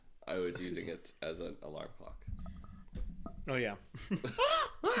I was using it as an alarm clock. Oh, yeah.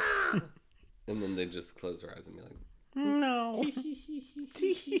 And then they just close their eyes and be like, No.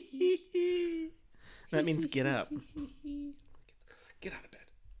 That means get up. get out of bed.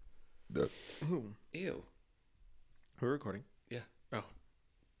 Ooh. Ew. We're recording. Yeah. Oh,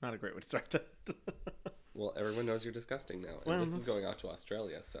 not a great way to start that. Well, everyone knows you're disgusting now. And Well, this is going out to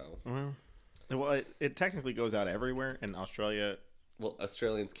Australia, so... Well, it technically goes out everywhere in Australia. Well,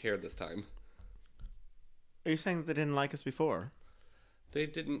 Australians cared this time. Are you saying that they didn't like us before? They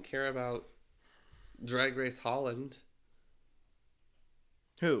didn't care about Drag Race Holland.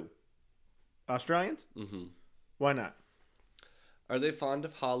 Who? Australians? Mm-hmm. Why not? Are they fond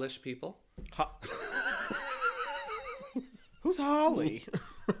of Hollish people? Who's Holly?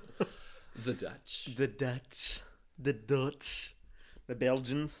 The Dutch. The Dutch. The Dutch. The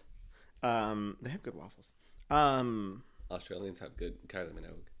Belgians. They have good waffles. Australians have good Kylie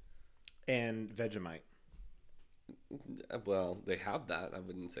Minogue. And Vegemite. Well, they have that. I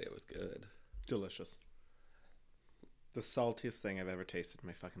wouldn't say it was good. Delicious. The saltiest thing I've ever tasted in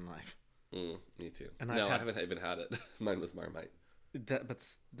my fucking life. Me too. And I haven't even had it. Mine was Marmite. But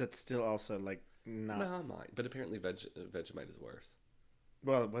that's still also like not. Marmite, but apparently Vegemite is worse.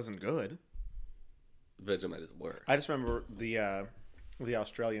 Well, it wasn't good. Vegemite is worse. I just remember the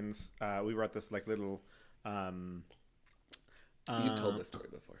Australians. We were at this like little. You've told this story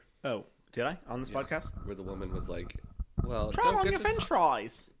before. Oh, did I on this podcast? Where the woman was like, "Well, Try don't on get your to French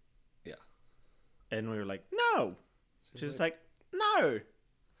fries." Yeah. And we were like, "No." She's like, "No,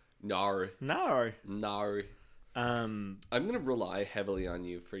 No. no." I'm going to rely heavily on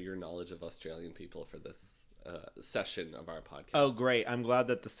you for your knowledge of Australian people for this session of our podcast. Oh, great! I'm glad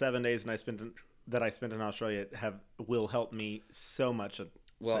that the 7 days I spent in Australia will help me so much.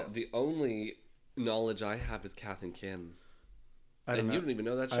 Well, the only knowledge I have is Kath and Kim. You don't even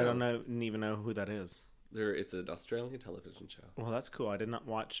know that show. I don't even know who that is. It's an Australian television show. Well, that's cool. I did not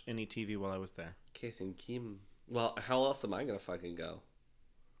watch any TV while I was there. Kath and Kim. Well, how else am I going to fucking go?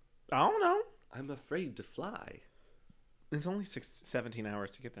 I don't know. I'm afraid to fly. It's only 17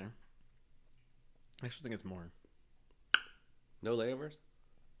 hours to get there. I actually think it's more. No layovers?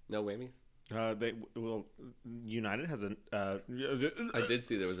 No whammies? United has a. I did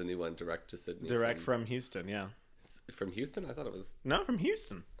see there was a new one direct to Sydney. Direct from Houston, yeah. From Houston? I thought it was... No, from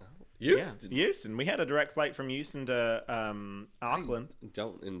Houston. Oh, Houston? Yeah, Houston. We had a direct flight from Houston to Auckland. I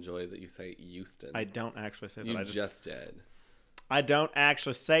don't enjoy that you say Houston. I don't actually say that. You just did. I don't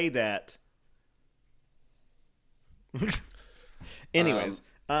actually say that. Anyways.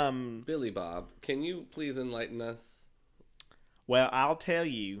 Billy Bob, can you please enlighten us? Well, I'll tell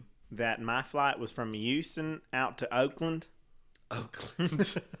you that my flight was from Houston out to Oakland.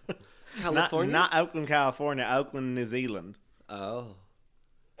 Oakland. California? Not Oakland, California. Oakland, New Zealand. Oh.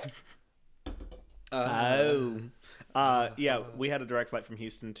 Yeah, we had a direct flight from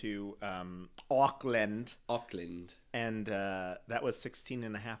Houston to Auckland. Auckland. And that was 16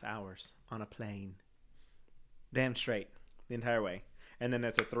 and a half hours on a plane. Damn straight. The entire way. And then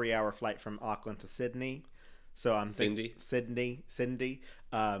it's a 3-hour flight from Auckland to Sydney. So I'm Sydney. So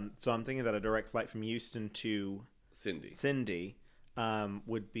I'm thinking that a direct flight from Houston to Cindy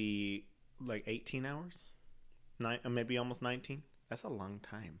would be like 18 hours, maybe almost 19. That's a long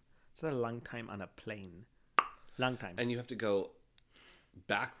time. That's a long time on a plane. Long time. And you have to go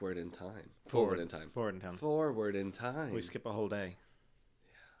backward in time. Forward in time. Forward in time. We skip a whole day.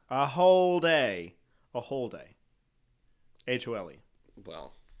 Yeah. A whole day. HOLE.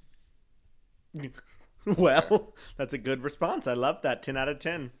 Well. Well, that's a good response. I love that. 10 out of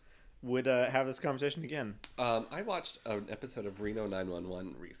 10. Would have this conversation again. I watched an episode of Reno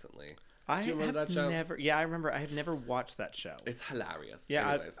 911 recently. Do you remember that show? I remember. I have never watched that show. It's hilarious.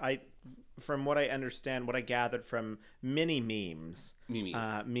 Yeah, I from what I understand, what I gathered from many memes,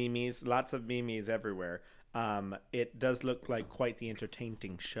 lots of memes everywhere. It does look like quite the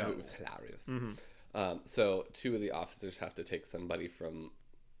entertaining show. It was hilarious. Mm-hmm. So 2 of the officers have to take somebody from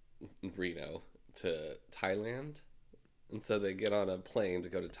Reno to Thailand. And so they get on a plane to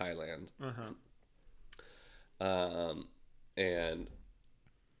go to Thailand. And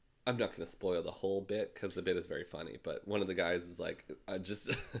I'm not going to spoil the whole bit because the bit is very funny. But one of the guys is like, I just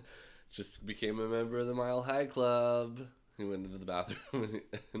became a member of the Mile High Club. He went into the bathroom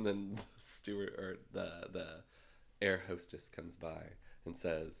and then the steward or the air hostess comes by and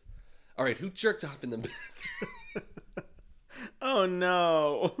says, "All right, who jerked off in the bathroom?" Oh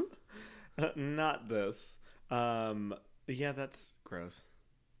no, not this. Yeah, that's gross,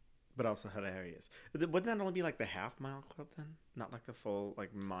 but also hilarious. Wouldn't that only be like the half-mile club then? Not like the full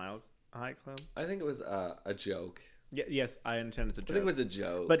like Mile High Club? I think it was a joke. Yes, I understand it's a joke. I think it was a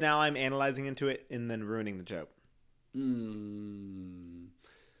joke. But now I'm analyzing into it and then ruining the joke.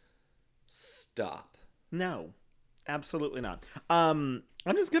 Stop. No, absolutely not. I'm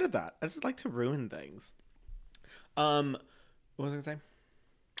just good at that. I just like to ruin things. What was I going to say?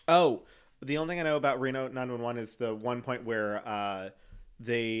 Oh, the only thing I know about Reno 911 is the one point where I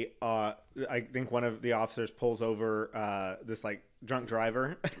think one of the officers pulls over this like drunk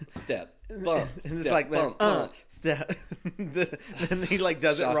driver. Step, bump, and it's step, like bump, bump. Step. Then he like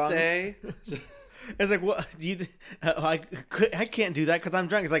does it wrong. It's like, what do you? I can't do that because I'm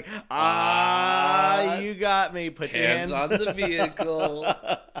drunk. It's like, you got me. Put your hands on the vehicle.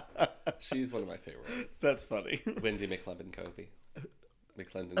 She's one of my favorites. That's funny. Wendy McLendon Covey.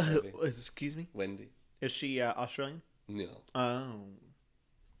 McLendon Covey. Excuse me. Wendy. Is she Australian? No. Oh.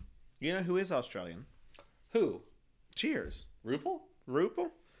 You know who is Australian? Who? Cheers. RuPaul? RuPaul?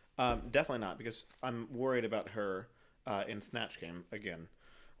 Definitely not, because I'm worried about her in Snatch Game again.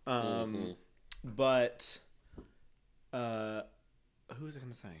 But who was I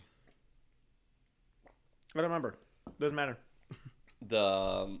going to say? I don't remember. Doesn't matter.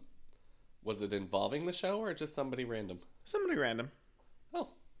 Was it involving the show or just somebody random? Somebody random. Oh.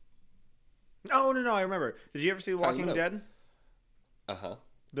 Oh, no, I remember. Did you ever see Walking Dead? Uh-huh.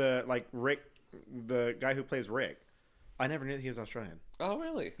 The, like, Rick, the guy who plays Rick. I never knew that he was Australian. Oh,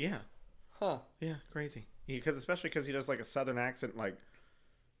 really? Yeah. Huh. Yeah, crazy. Especially because he does, like, a southern accent, like...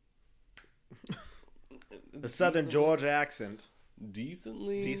 the southern Georgia accent.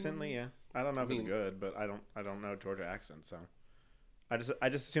 Decently, yeah. I don't know if it's good, but I don't know Georgia accent, so I just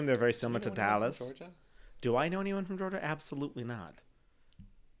assume they're very similar to Dallas. Georgia? Do I know anyone from Georgia? Absolutely not.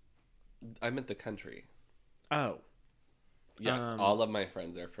 I meant the country. Oh. Yes, all of my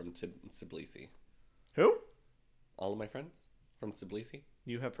friends are from Tbilisi. Who? All of my friends from Tbilisi.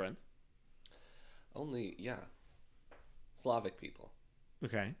 You have friends? Only, yeah. Slavic people.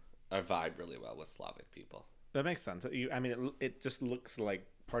 Okay. I vibe really well with Slavic people. That makes sense. It just looks like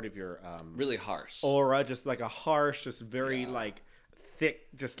part of your really harsh aura, just like a harsh, just very like thick,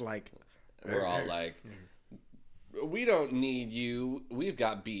 just like we're all like, we don't need you. We've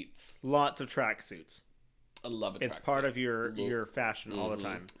got beats. Lots of tracksuits. I love it. It's part of your fashion all the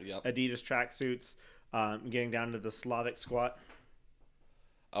time. Yep. Adidas tracksuits. Getting down to the Slavic squat.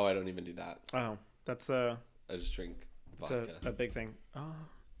 Oh, I don't even do that. Oh, that's I just drink vodka. A big thing. Oh.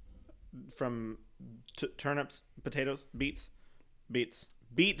 From turnips, potatoes, beets,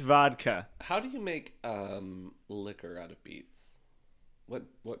 beet vodka. How do you make liquor out of beets? What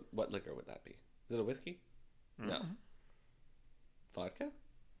liquor would that be? Is it a whiskey? Mm-hmm. No. Vodka?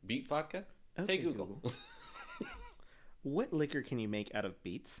 Beet vodka? Okay, hey Google. What liquor can you make out of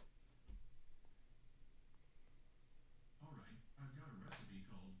beets? All right, I've got a recipe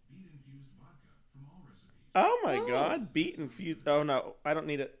called beet infused vodka from All Recipes. Oh my God, beet infused. Oh no, I don't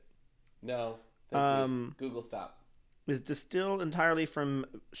need it. No. Thank you. Google stop. Is distilled entirely from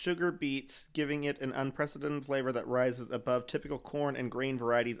sugar beets, giving it an unprecedented flavor that rises above typical corn and grain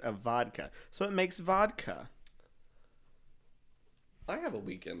varieties of vodka. So it makes vodka. I have a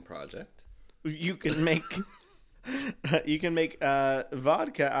weekend project. You can make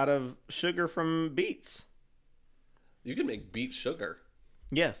vodka out of sugar from beets. You can make beet sugar.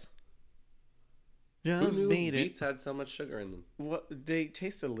 Yes. Just Who knew beets had so much sugar in them? What, they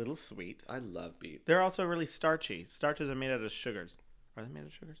taste a little sweet. I love beets. They're also really starchy. Starches are made out of sugars. Are they made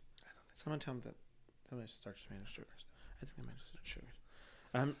of sugars? I don't think Someone tell me that. Tell me starch is made of sugars. I think they're made of sugars.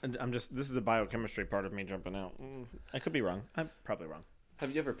 I'm just. This is the biochemistry part of me jumping out. I could be wrong. I'm probably wrong.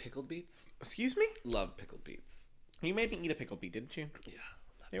 Have you ever pickled beets? Excuse me? Love pickled beets. You made me eat a pickled beet, didn't you? Yeah.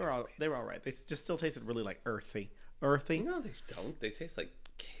 They were all right. They just still tasted really like earthy. Earthy? No, they don't. They taste like.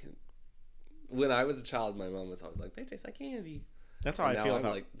 When I was a child, my mom was always like, "They taste like candy." That's how I feel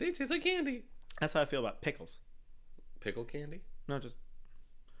about. Like, they taste like candy. That's how I feel about pickles. Pickle candy? No, just.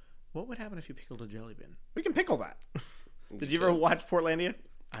 What would happen if you pickled a jelly bean? We can pickle that. Did you ever watch Portlandia?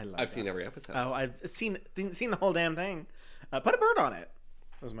 I've seen every episode. Oh, I've seen the whole damn thing. Put a bird on it.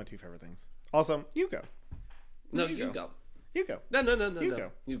 Those are my two favorite things. Also, you go. No, you go. You go. No. You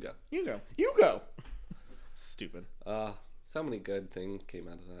go. You go. You go. You go. Stupid. So many good things came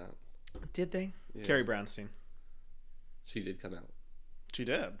out of that. Did they? Yeah. Carrie Brownstein. She did come out. She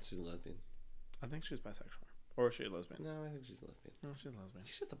did. She's a lesbian. I think she's bisexual. Or is she a lesbian? No, I think she's a lesbian. No, she's a lesbian.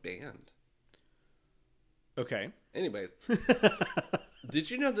 She's just a band. Okay. Anyways. Did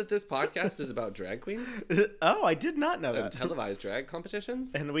you know that this podcast is about drag queens? Oh, I did not know that. Televised drag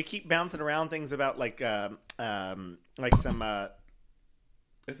competitions? And we keep bouncing around things about like some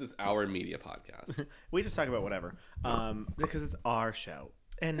This is our media podcast. We just talk about whatever. Because it's our show.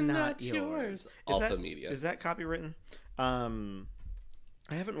 and not yours. Also media. Is that copywritten? I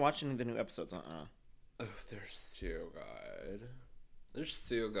haven't watched any of the new episodes. Oh, they're so good. They're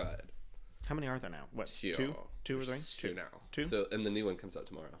so good. How many are there now? What? Two. Two or three? Two now. Two? So, and the new one comes out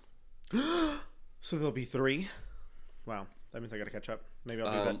tomorrow. So there'll be 3? Wow. That means I gotta catch up. Maybe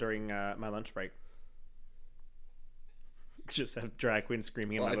I'll do that during my lunch break. Just have drag queens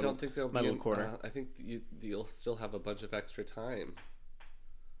screaming in my little, think there'll my be little corner. I think you'll still have a bunch of extra time.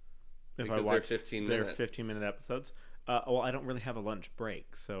 If because I watch they're 15 their minutes. 15-minute episodes. Well, I don't really have a lunch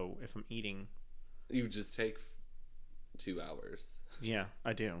break, so if I'm eating... You just take 2 hours. Yeah,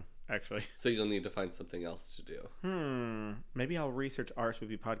 I do, actually. So you'll need to find something else to do. Maybe I'll research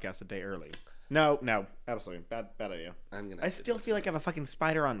RSVP podcast a day early. No, absolutely. Bad idea. I still feel like I have a fucking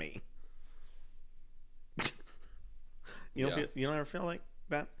spider on me. You don't ever feel like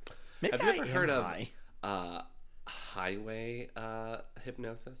that? Maybe have you ever heard high. of highway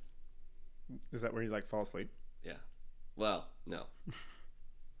hypnosis? Is that where you like fall asleep? Yeah. Well, no.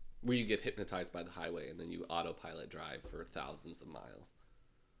 Where you get hypnotized by the highway and then you autopilot drive for thousands of miles.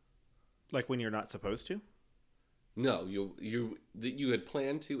 Like when you're not supposed to? No, you had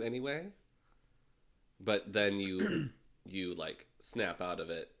planned to anyway, but then you like snap out of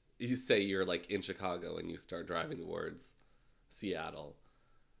it. You say you're like in Chicago and you start driving towards Seattle,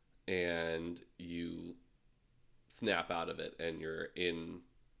 and you snap out of it and you're in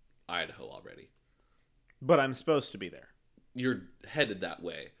Idaho already. But I'm supposed to be there. You're headed that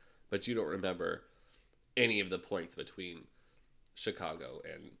way, but you don't remember any of the points between Chicago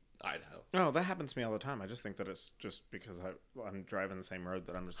and Idaho. Oh, that happens to me all the time. I just think that it's just because I'm driving the same road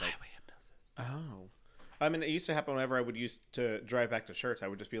that I'm just like... Highway hypnosis. Oh. I mean, it used to happen whenever I would used to drive back to church. I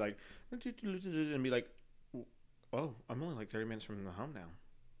would just be like... And be like, oh, I'm only like 30 minutes from the home now.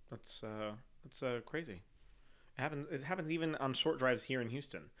 That's crazy. It happens even on short drives here in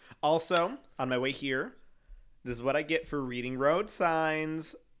Houston. Also, on my way here, this is what I get for reading road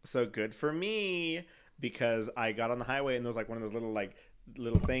signs. So good for me, because I got on the highway and there was like one of those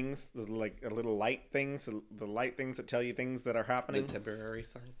little things, those like little light things, the light things that tell you things that are happening. The temporary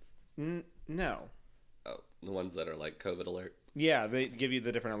signs? No. Oh, the ones that are like COVID alert? Yeah, they give you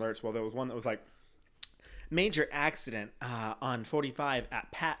the different alerts. Well, there was one that was like, major accident on 45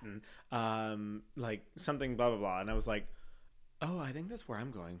 at Patton, like something blah blah blah, and I was like, oh, I think that's where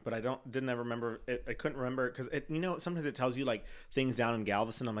I'm going, but I didn't ever remember it. I couldn't remember it because sometimes it tells you like things down in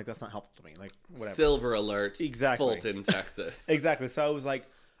Galveston. I'm like, that's not helpful to me. Like whatever. Silver alert. Exactly. Fulton, Texas. Exactly. So I was like,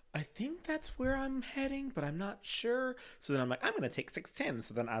 I think that's where I'm heading, but I'm not sure. So then I'm like, I'm gonna take 610.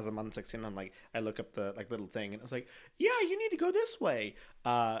 So then as I'm on 610, I'm like, I look up the like little thing, and it was like, yeah, you need to go this way,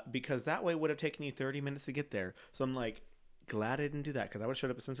 because that way would have taken you 30 minutes to get there. So I'm like, glad I didn't do that, because I would have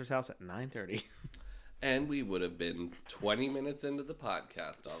showed up at Spencer's house at 9:30. And we would have been 20 minutes into the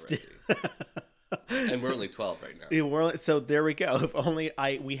podcast already. And we're only 12 right now. So there we go. If only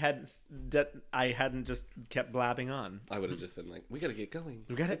I hadn't just kept blabbing on. I would have just been like, we got to get going.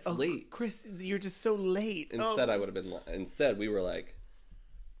 It's late. Chris, you're just so late. Instead, we were like,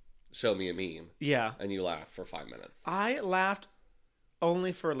 show me a meme. Yeah. And you laughed for 5 minutes. I laughed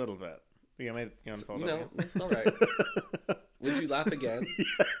only for a little bit. You want to hold No, it's all right. Would you laugh again?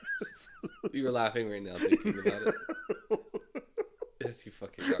 Yes. You were laughing right now thinking about it. Yes, you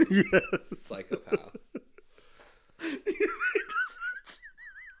fucking are. Psychopath.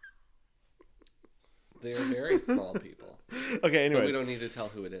 They are very small people. Okay, anyways. But we don't need to tell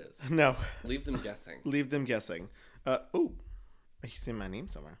who it is. No. Leave them guessing. Oh, I see my name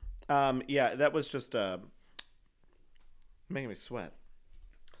somewhere. Yeah, that was just making me sweat.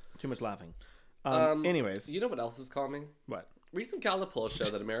 Too much laughing. Anyways. You know what else is calming? What? Recent Gallup polls show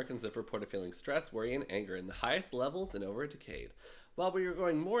that Americans have reported feeling stress, worry, and anger in the highest levels in over a decade. While we are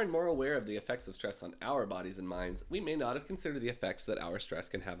growing more and more aware of the effects of stress on our bodies and minds, we may not have considered the effects that our stress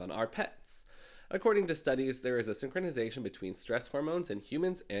can have on our pets. According to studies, there is a synchronization between stress hormones in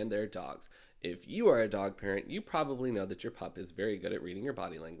humans and their dogs. If you are a dog parent, you probably know that your pup is very good at reading your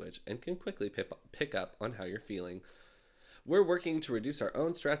body language and can quickly pick up on how you're feeling. We're working to reduce our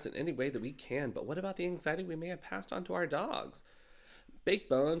own stress in any way that we can, but what about the anxiety we may have passed on to our dogs? Baked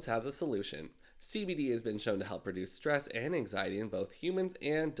Bones has a solution. CBD has been shown to help reduce stress and anxiety in both humans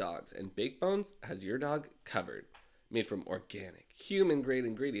and dogs, and Baked Bones has your dog covered. Made from organic, human-grade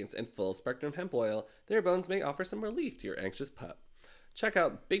ingredients and full-spectrum hemp oil, their bones may offer some relief to your anxious pup. Check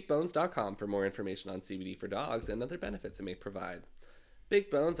out BakedBones.com for more information on CBD for dogs and other benefits it may provide. Baked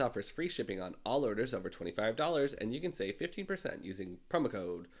Bones offers free shipping on all orders over $25, and you can save 15% using promo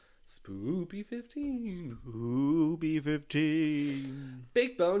code SPOOPY15. SPOOPY15.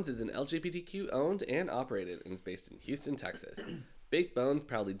 Baked Bones is an LGBTQ owned and operated and is based in Houston, Texas. Baked Bones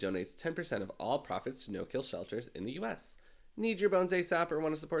proudly donates 10% of all profits to no-kill shelters in the U.S. Need your bones ASAP or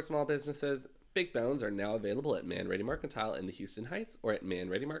want to support small businesses? Baked Bones are now available at Man Ready Mercantile in the Houston Heights or at Man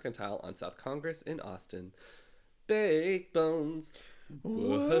Ready Mercantile on South Congress in Austin. Baked Bones.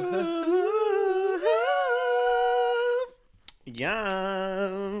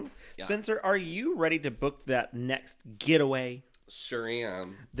 Yes. Yeah. Spencer, are you ready to book that next getaway? Sure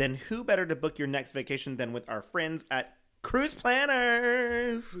am. Then who better to book your next vacation than with our friends at Cruise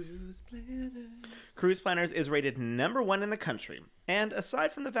Planners? Cruise Planners. Cruise Planners is rated #1 in the country. And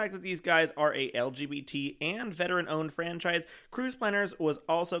aside from the fact that these guys are a LGBT and veteran-owned franchise, Cruise Planners was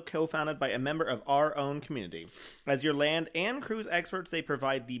also co-founded by a member of our own community. As your land and cruise experts, they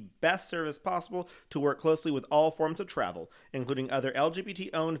provide the best service possible to work closely with all forms of travel, including other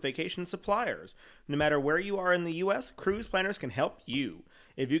LGBT-owned vacation suppliers. No matter where you are in the U.S., Cruise Planners can help you.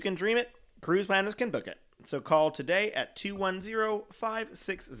 If you can dream it, Cruise Planners can book it. So call today at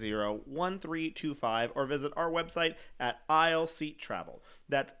 210-560-1325 or visit our website at Isle Seat Travel.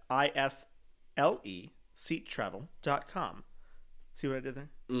 That's ISLE seattravel.com. See what I did there?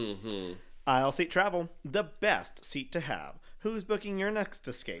 Mm-hmm. Isle Seat Travel, the best seat to have. Who's booking your next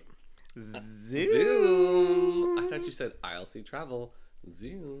escape? Zoom. I thought you said ILC Travel.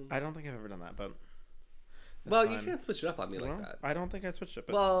 Zoom. I don't think I've ever done that, but... Well, fine. you can't switch it up on me like that. I don't think I switched it.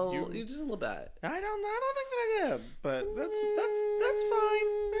 But Well, you did a little bit. I don't think that I did, but that's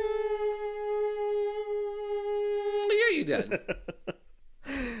Yeah, you did.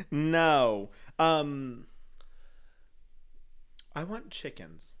 fine. No. I want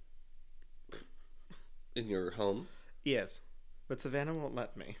chickens. In your home? Yes, but Savannah won't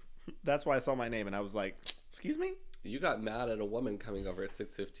let me. That's why I saw my name and I was like, "Excuse me." You got mad at a woman coming over at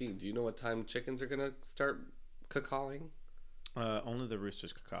 6:15. Do you know what time chickens are gonna start cacawing? Only the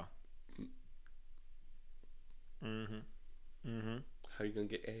roosters caw. How are you gonna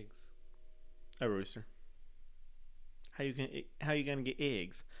get eggs? A rooster. How you gonna get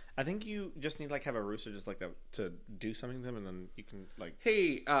eggs? I think you just need have a rooster just to do something to them, and then you can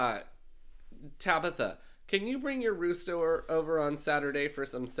Hey, Tabitha, can you bring your rooster over on Saturday for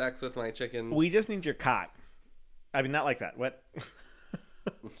some sex with my chickens? We just need your cock. I mean, not like that. What?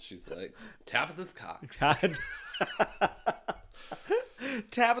 She's like, Tabitha's cocks.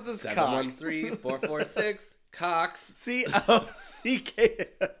 Tabitha's cocks. 713-446 cocks.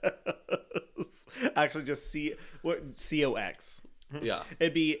 COCKS. Actually, just COX. Yeah.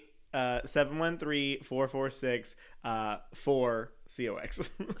 It'd be 713-446 4 COX.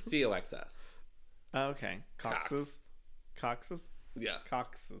 COXS. Okay. Coxes. Coxes? Yeah.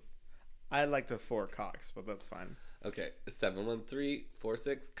 Coxes. I like the 4 cocks, but that's fine. Okay.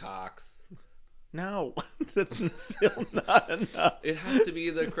 713-46 cocks. No, that's still not enough. It has to be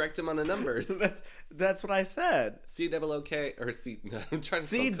the correct amount of numbers. That's what I said. C-double-O-K or C. No, I'm trying to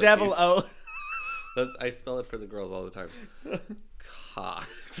spell C-double-O. I spell it for the girls all the time.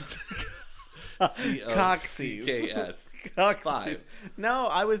 Cox. Coxies. Coxies. 5. No,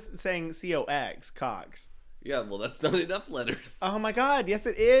 I was saying COX. Cox. Yeah, well, that's not enough letters. Oh my God! Yes,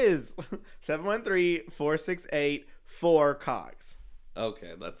 it is. 713-468 4 Cox.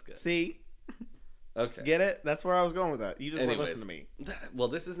 Okay, that's good. See. Okay. Get it? That's where I was going with that. You just want to listen to me. Well,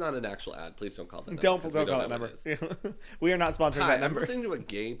 this is not an actual ad. Please don't call that number. Don't call that number. We are not sponsoring Hi, that number. I'm listening to a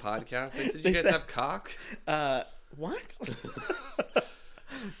gay podcast. They said you guys have cock? What?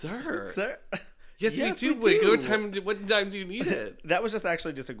 Sir. Sir? Yes, we do. We do. What time do you need it? That was just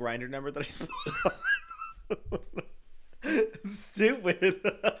actually just a grinder number that I Stupid.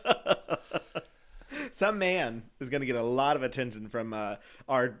 Some man is going to get a lot of attention from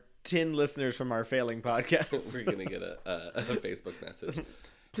our 10 listeners from our failing podcast. We're going to get a Facebook message.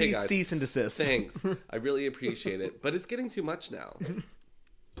 Please hey guys, cease and desist. Thanks. I really appreciate it. But it's getting too much now.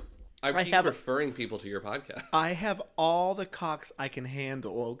 I keep have referring people to your podcast. I have all the cocks I can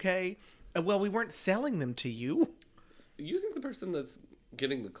handle, okay? Well, we weren't selling them to you. You think the person that's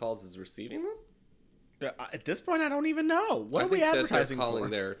getting the calls is receiving them? At this point, I don't even know. What are we advertising they're calling for?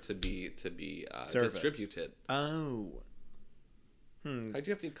 there to be distributed. Oh. How do you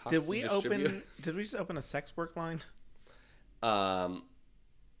have any cocks Did we to distribute? Did we just open a sex work line? I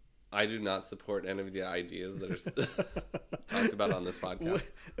do not support any of the ideas that are talked about on this podcast.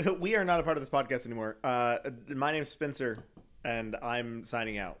 We are not a part of this podcast anymore. My name's Spencer, and I'm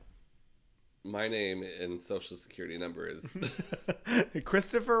signing out. My name and social security number is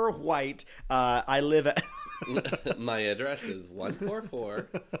Christopher White. I live at... My address is 144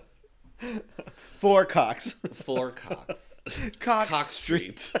 4 Cox. 4 Cox. Cox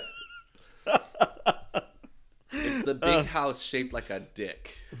Street. It's the big house shaped like a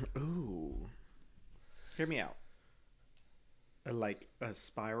dick. Ooh. Hear me out. a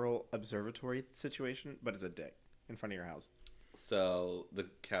spiral observatory situation, but it's a dick in front of your house. So the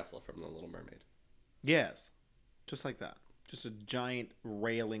castle from The Little Mermaid. Yes, just like that. Just a giant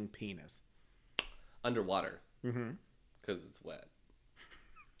railing penis. Underwater. Mm-hmm. Because it's wet.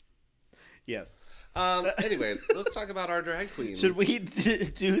 Yes. Anyways, let's talk about our drag queens. Should we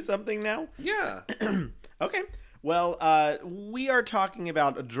do something now? Yeah. Okay. Well, we are talking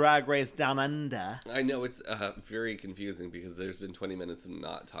about Drag Race Down Under. I know it's very confusing because there's been 20 minutes of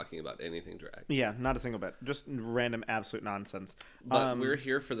not talking about anything drag. Yeah, not a single bit. Just random absolute nonsense. But we're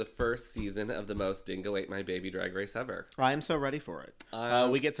here for the first season of the most Dingo Ate My Baby drag race ever. I'm so ready for it.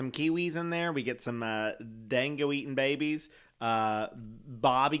 We get some Kiwis in there. We get some Dango eating babies.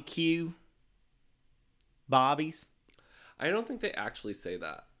 Barbecue. Bobbies. I don't think they actually say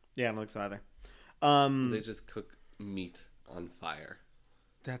that. Yeah, I don't think so either. They just cook meat on fire.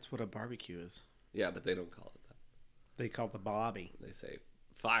 That's what a barbecue is. Yeah, but they don't call it that. They call it the bobby. They say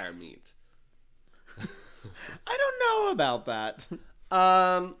fire meat. I don't know about that.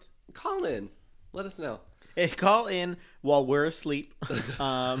 Call in. Let us know. Hey, call in while we're asleep.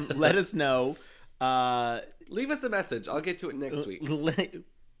 Let us know. Leave us a message. I'll get to it next week.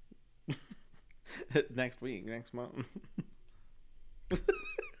 Next week, next month.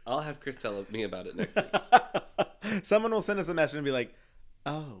 I'll have Chris tell me about it next week. Someone will send us a message and be like,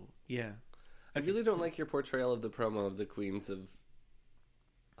 oh, yeah. I really don't like your portrayal of the promo of the queens of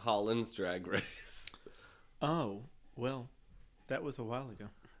Holland's Drag Race. Oh, well, that was a while ago.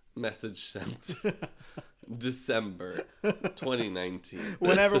 Message sent. December 2019.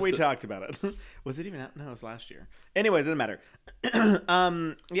 Whenever we talked about it. Was it even out? No, it was last year. Anyways, it doesn't matter.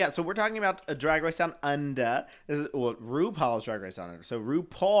 Yeah, so we're talking about a Drag Race Down Under. This is RuPaul's Drag Race Down Under. So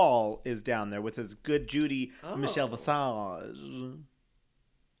RuPaul is down there with his good Judy Michelle Visage.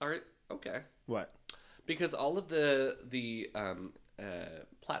 All right. Okay. What? Because all of the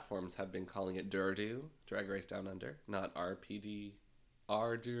platforms have been calling it Durdu, Drag Race Down Under, not RPD.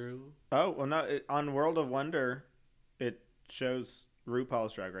 Drew. Oh, well, no. On World of Wonder, it shows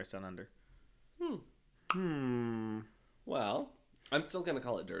RuPaul's Drag Race Down Under. Well, I'm still going to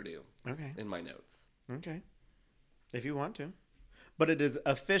call it Durdu. Okay. In my notes. Okay. If you want to. But it is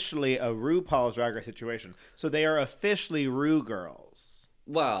officially a RuPaul's Drag Race situation. So they are officially Ru girls.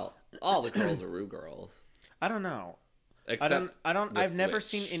 Well, all the girls are Ru girls. I don't know. Except I've never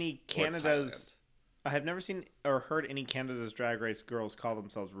seen any Canada's... I have never seen or heard any Canada's Drag Race girls call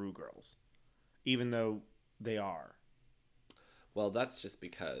themselves Ru girls, even though they are. Well, that's just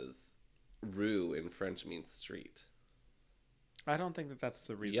because Rue in French means street. I don't think that that's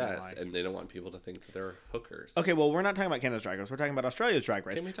the reason why. Yes, and they don't want people to think that they're hookers. Okay, well, we're not talking about Canada's Drag Race. We're talking about Australia's Drag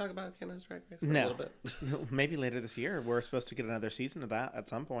Race. Can we talk about Canada's Drag Race for a little bit? Maybe later this year. We're supposed to get another season of that at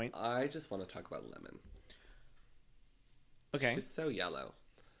some point. I just want to talk about Lemon. Okay. She's so yellow.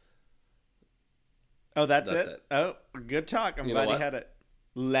 Oh, that's it? Oh, good talk. I'm glad you had it.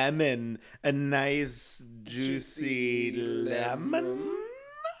 Lemon. A nice, juicy lemon.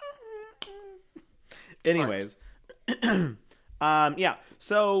 Anyways. Yeah.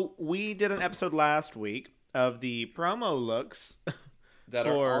 So we did an episode last week of the promo looks. That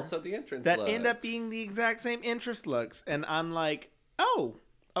are also the entrance that looks. End up being the exact same entrance looks. And I'm like, oh,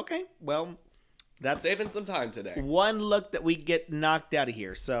 okay. Well, that's saving some time today. One look that we get knocked out of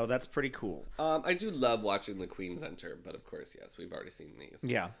here, so that's pretty cool. I do love watching the queens enter, but of course, yes, we've already seen these.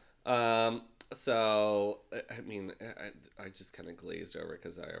 Yeah. So I mean, I just kind of glazed over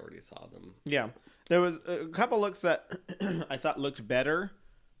because I already saw them. Yeah, there was a couple looks that I thought looked better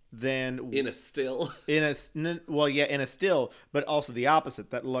than in a still. In a still, but also the opposite,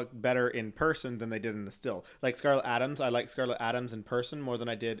 that looked better in person than they did in the still. Like Scarlett Adams, I like Scarlett Adams in person more than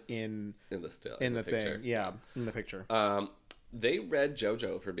I did in the still, in the picture. Thing. Yeah, in the picture. They read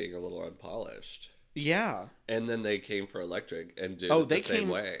JoJo for being a little unpolished. Yeah, and then they came for Electric and did it the same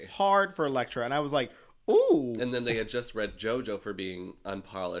way. Hard for Elektra, and I was like, ooh. And then they had just read JoJo for being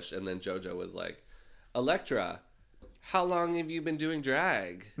unpolished, and then JoJo was like, Electra, how long have you been doing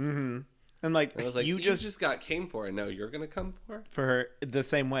drag? Mm-hmm. And like, I was like, you just got came for it. No, you're gonna come for her the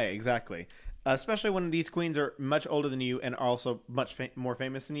same way, exactly. Especially when these queens are much older than you and are also much more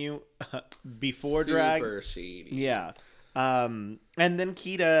famous than you before drag. Super shady. Yeah. And then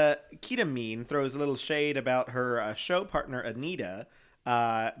Kita Mean throws a little shade about her show partner Anita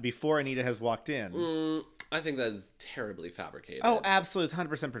before Anita has walked in. I think that is terribly fabricated. Oh, absolutely. It's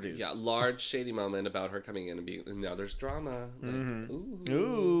 100% produced. Yeah, large shady moment about her coming in and being, now there's drama. Like,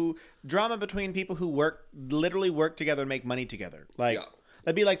 Ooh. Drama between people who literally work together and make money together. Like,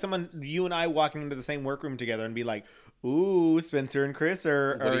 That'd be like you and I walking into the same workroom together and be like, "Ooh, Spencer and Chris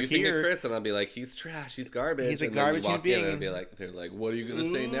are What do you think of here." Chris? And I'll be like, he's trash, he's garbage. He's a and garbage then you walk human in being. and be like, they're like, what are you gonna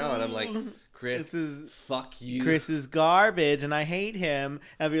say now? And I'm like, Chris, This is fuck you. Chris is garbage and I hate him.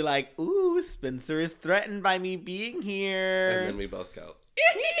 And I'd be like, "Ooh, Spencer is threatened by me being here." And then we both go,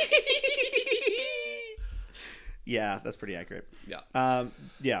 yeah, that's pretty accurate. yeah.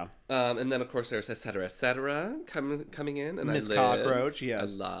 Yeah. And then of course there's et cetera, coming in, and Miss I live. Cockroach,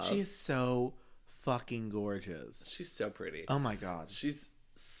 yes. I love. She is so fucking gorgeous. She's so pretty. Oh my god. She's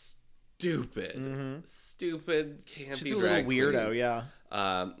stupid, stupid, campy. She's a little drag weirdo, queen. yeah.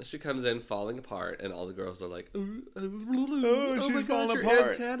 She comes in falling apart, and all the girls are like, "Oh, she's my god, falling your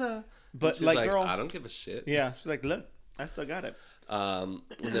apart." antenna!" But, And she's like, girl- I don't give a shit. Yeah, she's like, "Look, I still got it." And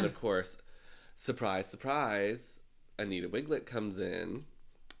then of course, surprise, surprise, Anita Wiglet comes in,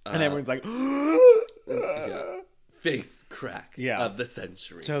 And everyone's like, yeah, face crack Yeah. of the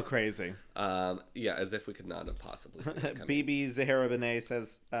century. so crazy. Yeah, as if we could not have possibly seen it coming. BB Zahara Benet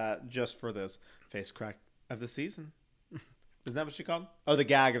says, just for this face crack of the season. Isn't that what she called? Oh, the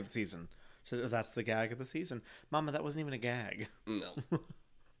gag of the season. She said, "Oh, that's the gag of the season." Mama, that wasn't even a gag. No.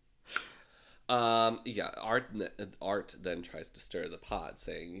 Yeah, Art then tries to stir the pot,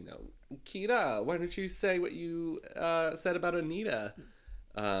 saying, Kita, why don't you say what you said about Anita?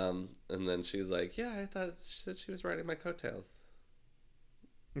 And then she's like, yeah, I thought she said she was riding my coattails.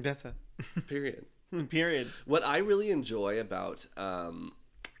 That's it. Period. Period. What I really enjoy about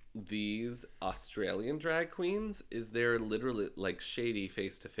these Australian drag queens is they're literally like shady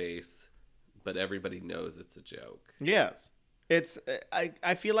face to face, but everybody knows it's a joke. Yes. It's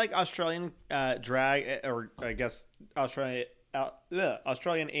I feel like Australian drag, or I guess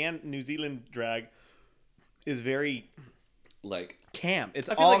Australian and New Zealand drag is very Like, camp. It's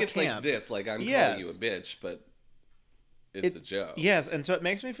I feel all like it's camp. like this, like I'm Yes. calling you a bitch, but it's a joke. Yes, and so it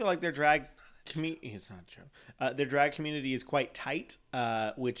makes me feel like their drag it's not a joke. Their drag community is quite tight,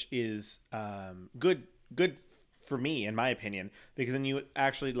 which is good for me, in my opinion, because then you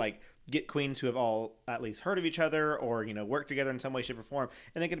actually like get queens who have all at least heard of each other or work together in some way, shape, or form,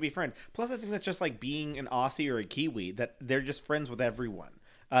 and they get to be friends. Plus, I think that's just like being an Aussie or a Kiwi, that they're just friends with everyone.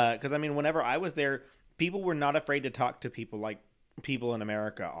 Because I mean, whenever I was there, people were not afraid to talk to people like people in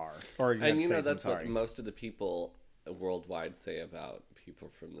America are, or United And States, that's I'm what sorry. most of the people worldwide say about people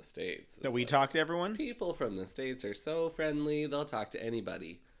from the States. That It's we like, talk to everyone. people from the States are so friendly, they'll talk to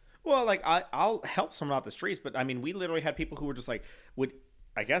anybody. Well, like I'll help someone off the streets, but I mean, we literally had people who were just like would,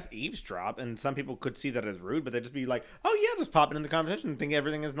 I guess, eavesdrop, and some people could see that as rude, but they'd just be like, "Oh yeah, just pop into the conversation and think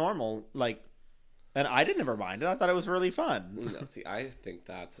everything is normal." Like, and I did never mind it. I thought it was really fun. No, see, I think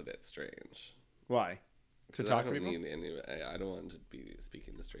that's a bit strange. Why? To 'Cause talk I to don't people. need any. I don't want to be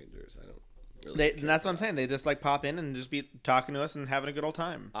speaking to strangers. I don't really. And that's what I'm saying. They just like pop in and just be talking to us and having a good old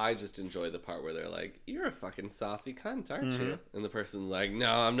time. I just enjoy the part where they're like, "You're a fucking saucy cunt, aren't Mm-hmm. you?" And the person's like, "No,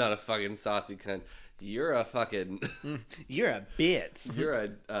 I'm not a fucking saucy cunt. You're a fucking, You're a bitch. you're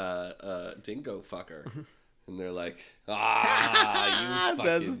a dingo fucker." And they're like, "Ah, you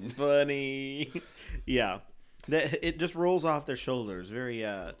That's fucking." funny. Yeah, it just rolls off their shoulders. Very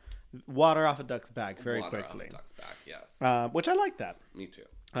water off a duck's back very Water quickly. Off a duck's back, yes. Which I like that. Me too.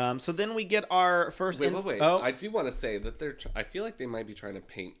 So then we get our first. Wait. Oh, I do want to say that I feel like they might be trying to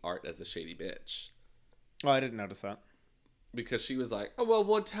paint Art as a shady bitch. I didn't notice that. Because she was like, "Oh,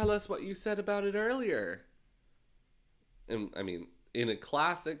 well, tell us what you said about it earlier." And I mean, in a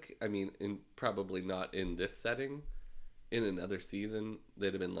classic, in probably not in this setting, in another season,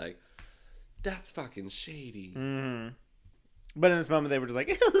 they'd have been like, "That's fucking shady." But in this moment, they were just like,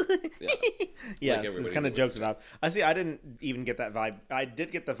 yeah, Like it was everybody kind of knew it was joked a it off. I see. I didn't even get that vibe. I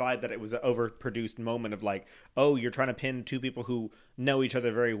did get the vibe that it was an overproduced moment of like, oh, you're trying to pin two people who know each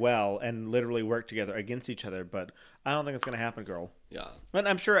other very well and literally work together against each other. But I don't think it's going to happen, girl. Yeah, And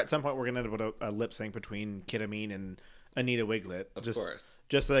I'm sure at some point we're going to end up with a lip sync between Kid Amin and Anita Wiglet. of just, course.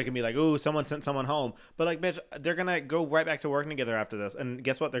 Just so they can be like, ooh, someone sent someone home. But like, bitch, they're going to go right back to working together after this. And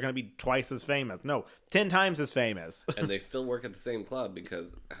guess what? They're going to be twice as famous. No, 10 times as famous. And they still work at the same club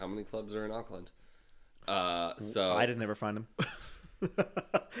because how many clubs are in Auckland? So I did never find them.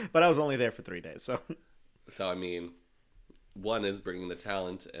 But I was only there for 3 days. So I mean, one is bringing the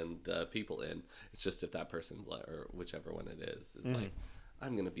talent and the people in. It's just if that person's or whichever one it is like,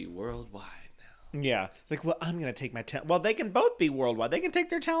 I'm gonna be worldwide now. Yeah. It's like, well, I'm going to take my talent. Well, they can both be worldwide. They can take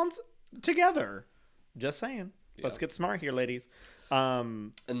their talents together. Just saying. Let's get smart here, ladies.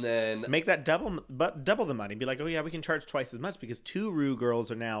 And then Make that double the money. Be like, oh yeah, we can charge twice as much because two Rue girls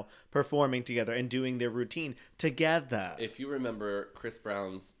are now performing together and doing their routine together. if you remember Chris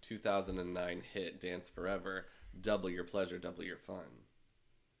Brown's 2009 hit "Dance Forever," double your pleasure, double your fun.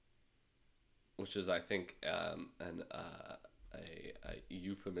 which is I think a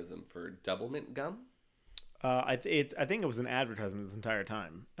euphemism for double mint gum. I think it was an advertisement this entire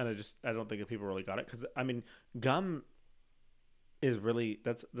time, and I don't think that people really got it because I mean, gum is really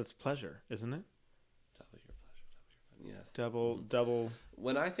that's pleasure, isn't it? Double your pleasure, double your fun. Yes. Double.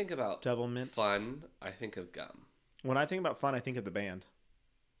 When I think about double mint fun, I think of gum. When I think about fun, I think of the band.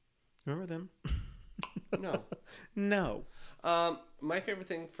 Remember them? No. No. My favorite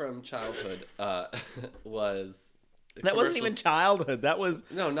thing from childhood was that wasn't even childhood. That was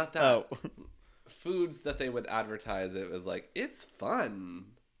no, not that. Oh. Foods that they would advertise. It was like it's fun.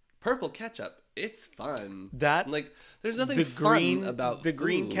 Purple ketchup. It's fun. That like there's nothing fun about the food.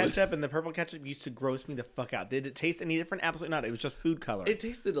 green ketchup and the purple ketchup used to gross me the fuck out. Did it taste any different? Absolutely not. It was just food coloring. It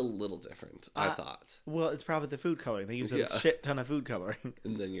tasted a little different. I thought. Well, it's probably the food coloring. They use a shit ton of food coloring.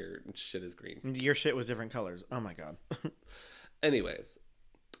 And then your shit is green. Your shit was different colors. Oh my god. Anyways,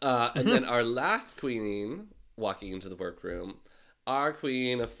 and then our last queen walking into the workroom, our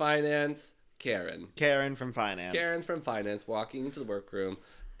queen of finance, Karen. Karen from finance. Karen from finance walking into the workroom,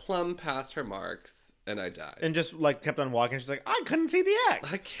 plumb past her marks, and I died. And just like kept on walking. She's like, I couldn't see the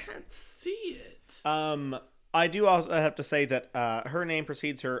X. I can't see it. I do also have to say that her name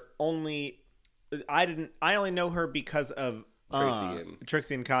precedes her only. I only know her because of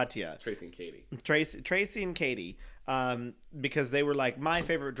Trixie and Katya. Tracy and Katie. Tracy and Katie. Because they were like, my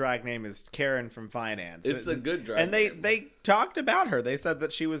favorite drag name is Karen from finance. It's a good drag and name. they talked about her. They said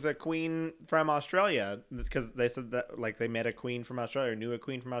that she was a queen from Australia because they said that like they met a queen from Australia, or knew a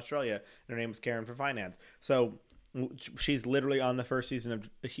queen from Australia, and her name was Karen from finance. So she's literally on the first season of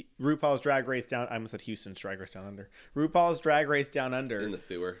RuPaul's Drag Race Down. I almost said Houston's Drag Race Down Under. RuPaul's Drag Race Down Under. In the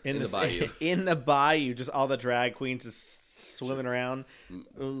sewer. In the bayou. In the bayou. Just all the drag queens just swimming around.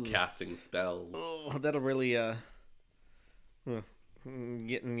 Casting spells. Oh, that'll really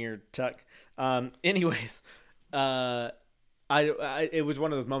get in your tuck. Anyways, it was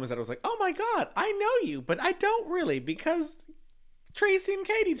one of those moments that I was like, oh my god, I know you, but I don't really, because Tracy and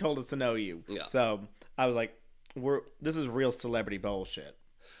Katie told us to know you. Yeah. So I was like, this is real celebrity bullshit.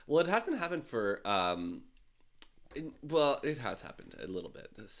 Well, it hasn't happened for it has happened a little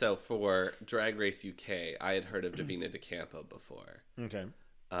bit. So for Drag Race UK, I had heard of Davina DeCampo before. Okay.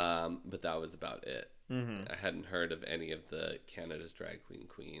 But that was about it. Mm-hmm. I hadn't heard of any of the Canada's Drag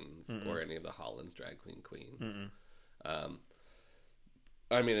Queens or any of the Holland's Drag Queens.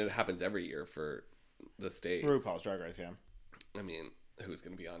 I mean, it happens every year for the States. RuPaul's Drag Race, yeah. I mean, who's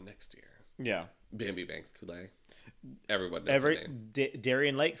going to be on next year? Yeah. Bambi Banks Coulee. Everyone knows her name.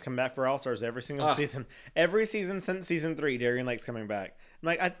 Darian Lake's come back for All Stars every single season. Every season since season 3, Darian Lake's coming back. I'm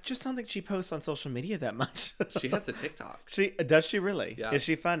like, I just don't think she posts on social media that much. She has a TikTok. Does she really? Yeah. Is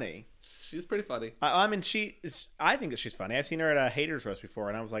she funny? She's pretty funny. I mean, I think that she's funny. I've seen her at a Haters Roast before,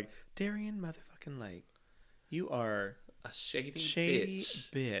 and I was like, Darian motherfucking Lake, you are a shady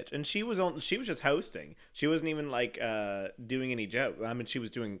bitch. And she was just hosting. She wasn't even like doing any joke. I mean, she was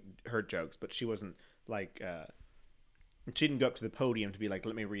doing her jokes, but she wasn't like she didn't go up to the podium to be like,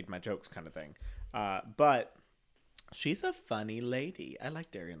 let me read my jokes kind of thing. But she's a funny lady. I like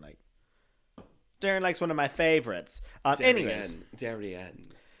Darian Lake. Darian Lake's one of my favorites. Anyways, Darian.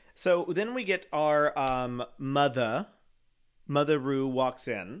 So then we get our Mother Rue walks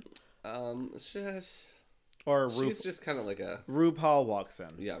in. She's just kind of like a... RuPaul walks in.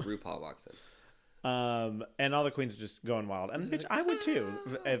 Yeah, RuPaul walks in. And all the queens are just going wild. And bitch, I would too.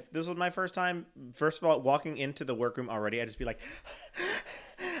 If this was my first time, first of all, walking into the workroom already, I'd just be like,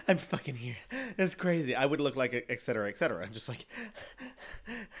 I'm fucking here. It's crazy. I would look like et cetera, et cetera. Just like,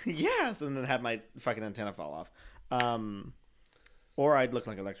 yes. And then have my fucking antenna fall off. Or I'd look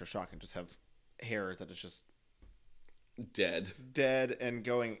like electroshock and just have hair that is just dead and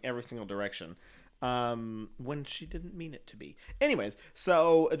going every single direction. When she didn't mean it to be. Anyways,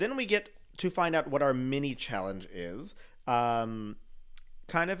 so then we get to find out what our mini challenge is. It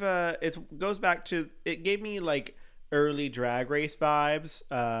goes back to, it gave me like early Drag Race vibes,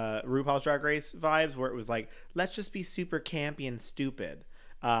 RuPaul's Drag Race vibes, where it was like, let's just be super campy and stupid.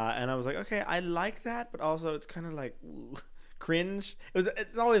 And I was like, okay, I like that, but also it's kind of like cringe.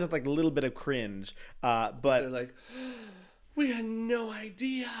 It's always like a little bit of cringe, but they're like, we had no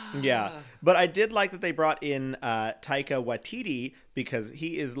idea. Yeah, but I did like that they brought in Taika Waititi, because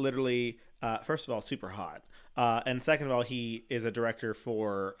he is literally, first of all, super hot. And second of all, he is a director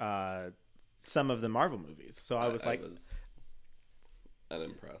for some of the Marvel movies. So I was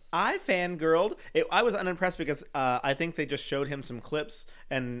unimpressed. I fangirled. I was unimpressed because I think they just showed him some clips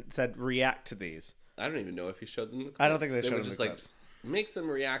and said, react to these. I don't even know if he showed them the clips. I don't think they showed them the just clips. Make some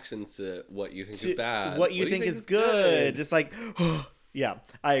reactions to what you think is bad. What you think is good. Just like, Yeah,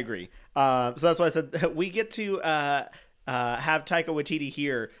 I agree. So that's why I said that we get to have Taika Waititi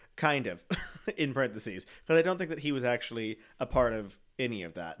here, kind of, in parentheses, because I don't think that he was actually a part of any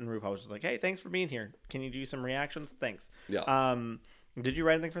of that. And RuPaul was just like, "Hey, thanks for being here. Can you do some reactions? Thanks." Yeah. Did you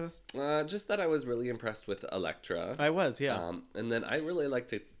write anything for this? Just that I was really impressed with Elektra. I was, yeah. And then I really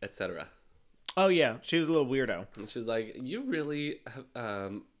liked it, etc. Oh yeah, she was a little weirdo. And she's like, "You really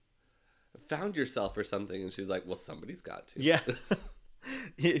have found yourself or something," and she's like, "Well, somebody's got to." Yeah.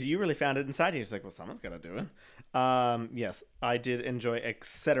 You really found it inside you. It's like, well, someone's got to do it. Yes, I did enjoy,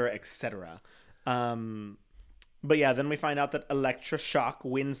 etc., etc. But yeah, then we find out that Elektra Shock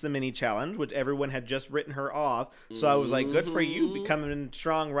wins the mini challenge, which everyone had just written her off. So I was like, good for you, becoming in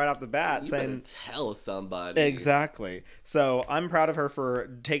strong right off the bat. You saying, better tell somebody. Exactly. So I'm proud of her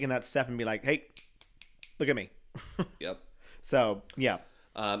for taking that step and be like, hey, look at me. Yep. So, yeah.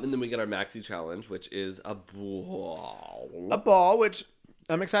 And then we get our maxi challenge, which is a ball. A ball, which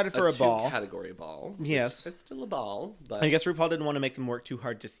I'm excited for a ball. Category ball. Yes. It's still a ball. But I guess RuPaul didn't want to make them work too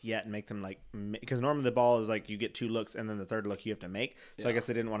hard just yet and make them like, because normally the ball is like you get 2 looks and then the third look you have to make. So I guess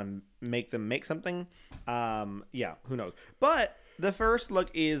they didn't want to make them make something. Yeah, who knows. But the first look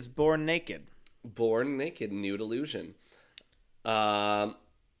is Born Naked. Born Naked, Nude Illusion. I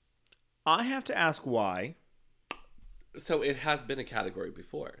have to ask why. So it has been a category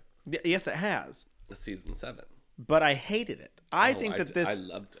before. Yes, it has. Season 7. But I hated it. I think that this... I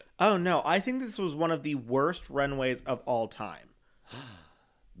loved it. Oh, no. I think this was one of the worst runways of all time.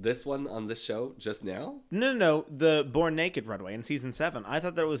 This one on this show just now? No. The Born Naked runway in season 7. I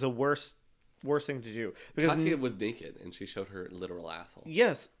thought that was a worse thing to do. Because Katya was naked and she showed her literal asshole.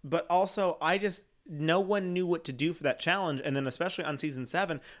 Yes, but also no one knew what to do for that challenge, and then especially on season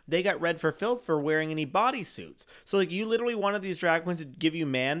 7 they got red for filth for wearing any bodysuits. So like you literally wanted these drag queens to give you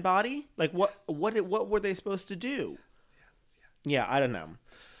man body. Like what were they supposed to do? Yes. Yeah, I don't know.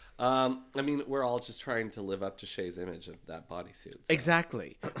 I mean, we're all just trying to live up to Shay's image of that bodysuit. So.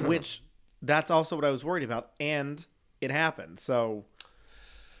 Exactly. Which that's also what I was worried about, and it happened. So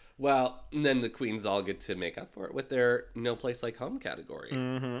well, and then the queens all get to make up for it with their No Place Like Home category,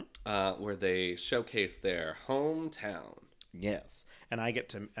 where they showcase their hometown. Yes, and I get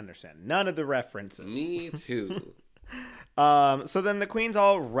to understand none of the references. Me too. So then the queens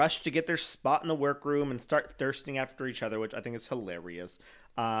all rush to get their spot in the workroom and start thirsting after each other, which I think is hilarious.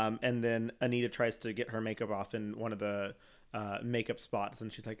 And then Anita tries to get her makeup off in one of the makeup spots,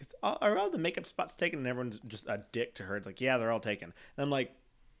 and she's like, "Are all the makeup spots taken?" And everyone's just a dick to her. It's like, "Yeah, they're all taken." And I'm like,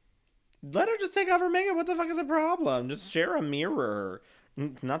 let her just take off her makeup. What the fuck is the problem? Just share a mirror.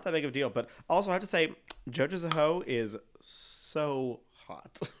 It's not that big of a deal. But also I have to say, JoJo Zaho is so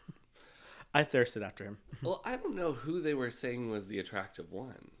hot. I thirsted after him. Well, I don't know who they were saying was the attractive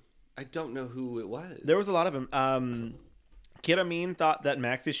one. I don't know who it was. There was a lot of them. Kid Amin thought that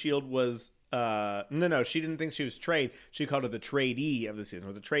Maxi Shield was... No, she didn't think she was trade. She called her the tradee of the season.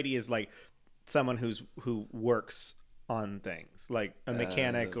 Where the tradee is like someone who works on things, like a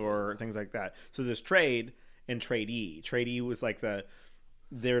mechanic or things like that. So there's trade and tradee. Tradee was like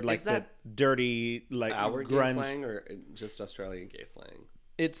they're like the dirty, like our grunge. Gay slang or just Australian gay slang?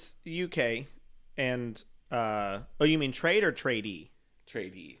 It's UK and oh, you mean trade or tradee?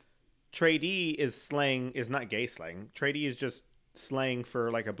 Tradee. Tradee is slang, is not gay slang. Tradee is just slang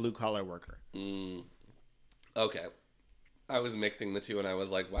for like a blue collar worker. Okay. I was mixing the two and I was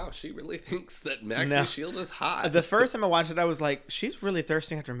like, wow, she really thinks that Maxi Shield is hot. The first time I watched it, I was like, she's really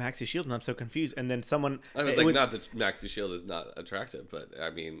thirsting after Maxi Shield, and I'm so confused. And then someone... I was like, not that Maxi Shield is not attractive, but I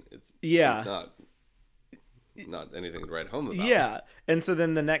mean, she's not anything to write home about. Yeah. And so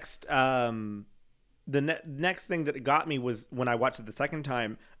then the next... next thing that got me was when I watched it the second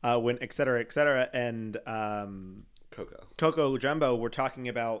time, when et cetera, and... Coco Jumbo were talking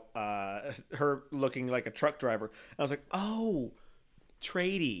about her looking like a truck driver. And I was like, oh,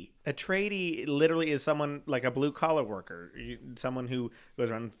 tradie. A tradie literally is someone like a blue collar worker, someone who goes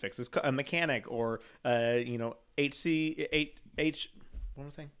around and fixes a mechanic or what was I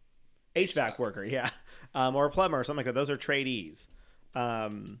saying? HVAC worker, yeah, or a plumber or something like that. Those are tradies. I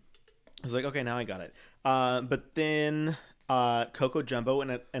was like, okay, now I got it. But then. Coco Jumbo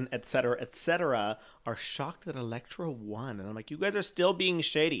and et cetera are shocked that Elektra won, and I'm like, you guys are still being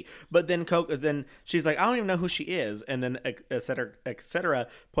shady. But then then she's like, I don't even know who she is, and then et cetera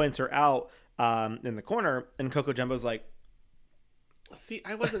points her out in the corner, and Coco Jumbo's like, see,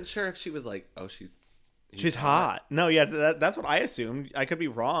 I wasn't sure if she was like, oh, she's hot. No, yeah, that's what I assumed. I could be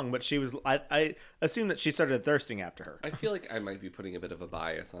wrong, but she was. I assumed that she started thirsting after her. I feel like I might be putting a bit of a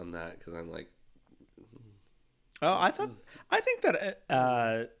bias on that because I'm like. Oh, I think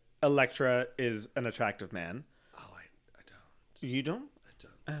that Elektra is an attractive man. Oh, I don't. You don't? I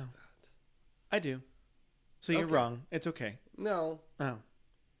don't Oh. like that. I do. So you're Okay. wrong. It's okay. No. Oh.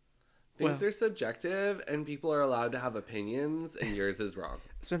 Things are subjective, and people are allowed to have opinions, and yours is wrong.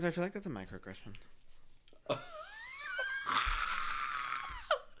 Spencer, I feel like that's a microaggression.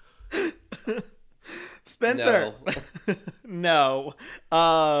 Spencer. No.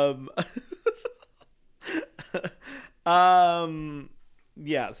 No.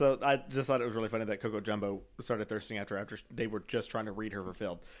 Yeah, so I just thought it was really funny that Coco Jumbo started thirsting after they were just trying to read her for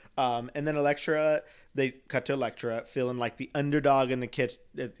Phil. And then Electra, they cut to Electra feeling like the underdog in the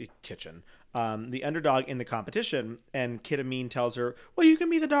kitchen. The underdog in the competition, and Kid Amin tells her, well, you can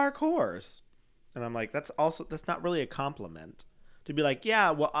be the dark horse. And I'm like, that's not really a compliment. To be like, yeah,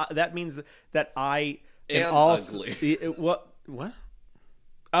 well, that means that I am also ugly. What?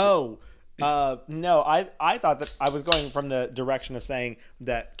 Oh, no, I thought that I was going from the direction of saying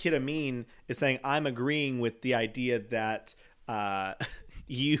that Kid Amin is saying I'm agreeing with the idea that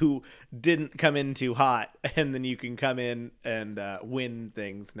you didn't come in too hot, and then you can come in and win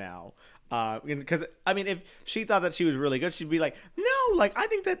things now. Because I mean, if she thought that she was really good, she'd be like, "No, like I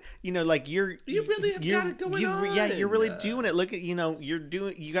think that like you really have got it going on. Yeah, you're really doing it. Look at you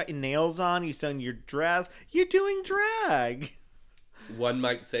got your nails on, you done your dress, you're doing drag." One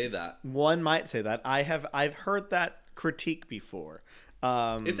might say that. I've heard that critique before.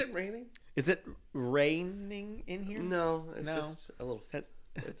 Is it raining? Is it raining in here? No, it's just a little.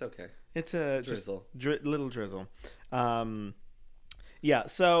 It's okay. It's a drizzle, little drizzle. Yeah.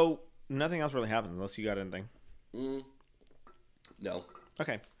 So nothing else really happens unless you got anything. No.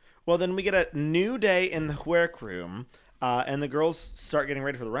 Okay. Well, then we get a new day in the workroom, and the girls start getting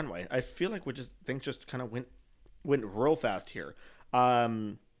ready for the runway. I feel like things just kind of went real fast here.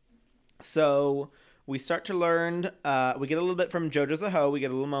 So we start to learn, we get a little bit from Jojo Zaho. We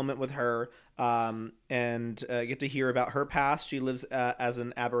get a little moment with her, and get to hear about her past. She lives as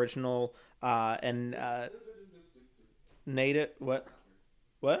an Aboriginal and Native. What?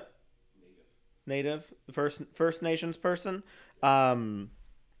 Native First Nations person, and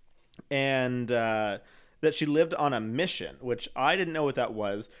that she lived on a mission, which I didn't know what that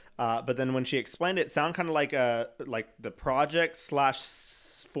was. But then when she explained it, sounded kind of like the project /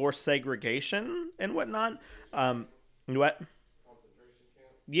 forced segregation and whatnot. What?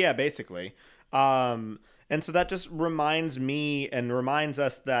 Yeah, basically. And so that just reminds me and reminds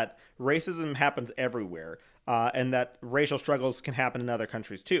us that racism happens everywhere. And that racial struggles can happen in other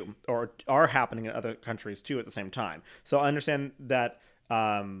countries too, or are happening in other countries too at the same time. So I understand that,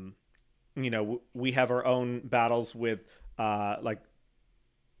 we have our own battles with,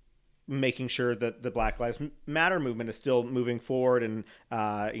 making sure that the Black Lives Matter movement is still moving forward and,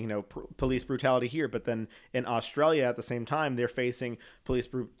 police brutality here. But then in Australia at the same time, they're facing police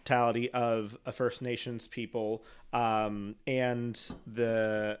brutality of First Nations people, and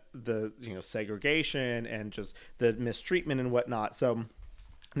the segregation and just the mistreatment and whatnot. So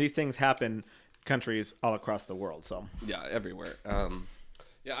these things happen countries all across the world. So yeah, everywhere.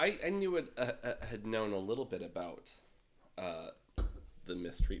 Yeah, I knew it, had known a little bit about the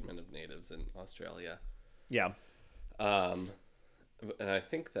mistreatment of natives in Australia. Yeah. And I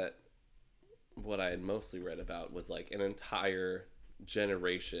think that what I had mostly read about was like an entire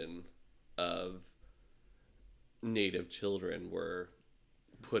generation of native children were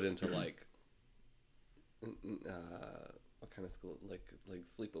put into like what kind of school, like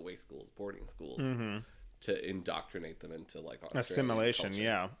sleepaway schools, boarding schools, to indoctrinate them into like Australian assimilation.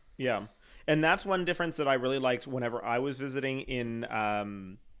 culture. Yeah. And that's one difference that I really liked whenever I was visiting in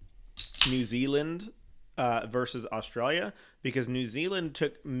New Zealand versus Australia, because New Zealand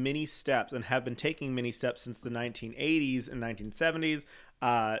took many steps and have been taking many steps since the 1980s and 1970s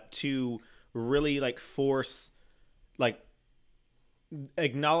to really like force, like,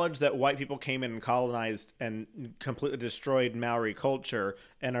 acknowledge that white people came in and colonized and completely destroyed Maori culture,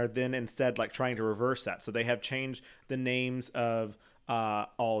 and are then instead like trying to reverse that. So they have changed the names of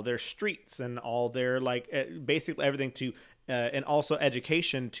all their streets and all their basically everything to and also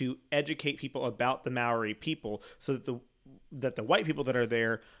education to educate people about the Maori people, so that the white people that are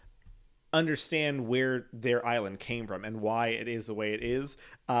there understand where their island came from and why it is the way it is.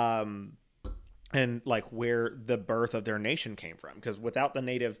 And like where the birth of their nation came from, because without the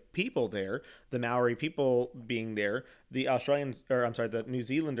native people there, the Maori people being there, the New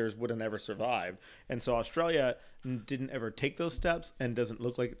Zealanders would have never survived. And so Australia didn't ever take those steps and doesn't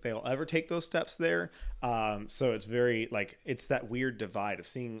look like they'll ever take those steps there. So it's very it's that weird divide of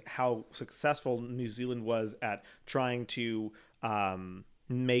seeing how successful New Zealand was at trying to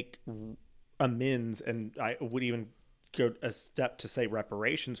make amends, and I would even go a step to say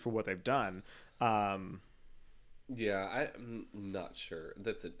reparations for what they've done. Yeah, I'm not sure.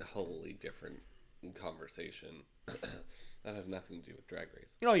 That's a wholly different conversation. That has nothing to do with Drag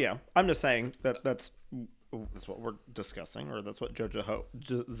Race. Oh yeah, I'm just saying that's what we're discussing, or that's what Judge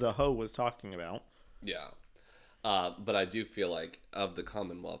Zaho was talking about. Yeah. But I do feel like of the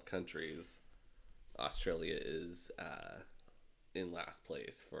Commonwealth countries, Australia is in last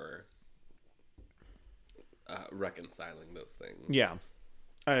place for reconciling those things. Yeah,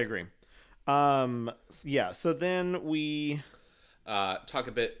 I agree. Yeah, so then we talk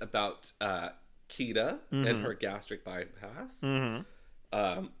a bit about Kita and her gastric bypass.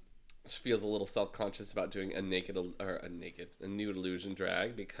 She feels a little self-conscious about doing a nude illusion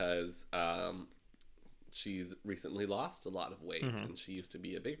drag because she's recently lost a lot of weight and she used to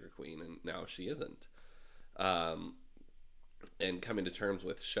be a bigger queen and now she isn't. And coming to terms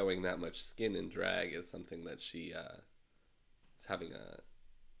with showing that much skin in drag is something that she is having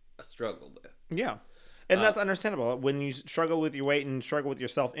a struggle with. Yeah. And that's understandable. When you struggle with your weight and struggle with your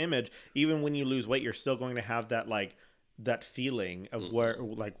self-image, even when you lose weight, you're still going to have that that feeling of where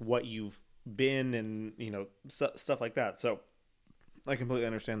what you've been and stuff like that. So I completely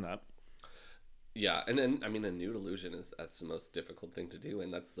understand that. Yeah, and then I mean, a nude illusion that's the most difficult thing to do,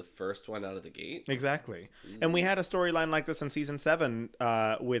 and that's the first one out of the gate. Exactly. And we had a storyline like this in season 7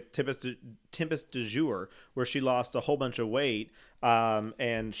 with Tempest de Jour, where she lost a whole bunch of weight, and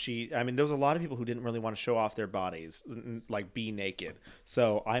there was a lot of people who didn't really want to show off their bodies, like be naked.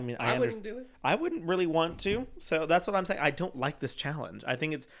 So I mean, I wouldn't do it. I wouldn't really want to. So that's what I'm saying. I don't like this challenge. I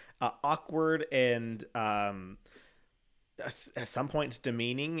think it's awkward and at some point it's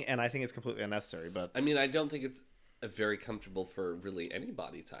demeaning, and I think it's completely unnecessary. But I mean, I don't think it's very comfortable for really any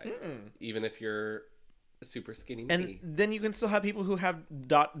body type, even if you're super skinny. And then you can still have people who have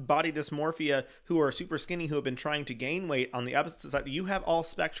body dysmorphia who are super skinny who have been trying to gain weight on the opposite side. You have all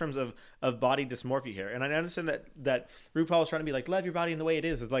spectrums of body dysmorphia here, and I understand that RuPaul is trying to be like, love your body in the way it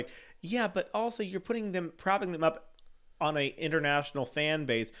is. It's like, yeah, but also you're propping them up on a international fan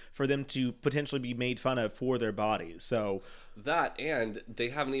base for them to potentially be made fun of for their bodies. So that, and they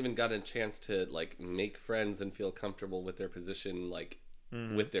haven't even gotten a chance to like make friends and feel comfortable with their position, like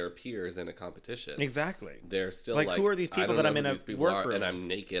with their peers in a competition. Exactly. They're still like who are these people that I'm in a workroom and I'm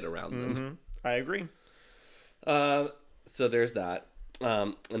naked around them. I agree. So there's that,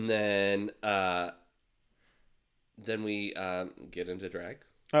 and then we get into drag.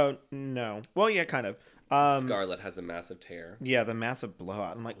 Oh no. Well, yeah, kind of. Scarlett has a massive tear. Yeah, the massive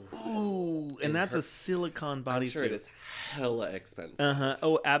blowout. I'm like, ooh, and that's a silicone bodysuit. I'm sure it is hella expensive.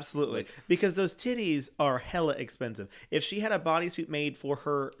 Oh, absolutely. Because those titties are hella expensive. If she had a bodysuit made for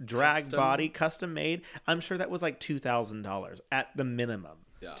her drag body, custom made, I'm sure that was like $2,000 at the minimum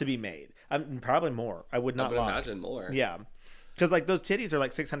to be made. Probably more. I would not lie. Imagine more. Yeah, because like those titties are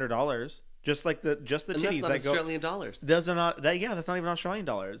like $600. Just the titties. And that's not Australian dollars. Those are not. That's not even Australian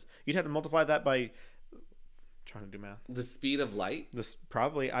dollars. You'd have to multiply that by. Trying to do math. The speed of light? This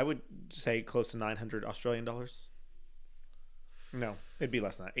probably, I would say close to 900 Australian dollars. No, it'd be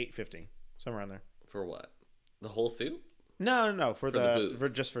less than that. 850, somewhere around there. For what? The whole suit? No, for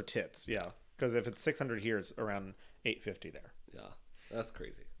just for tits. Yeah, because if it's 600 here, it's around 850 there. Yeah, that's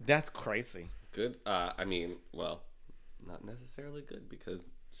crazy. That's crazy. Good. I mean, well, not necessarily good because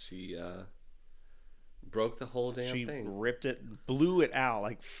she broke the whole damn thing. She ripped it, blew it out,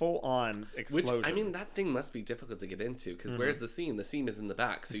 like full on explosion. Which, I mean, that thing must be difficult to get into because where's the seam? The seam is in the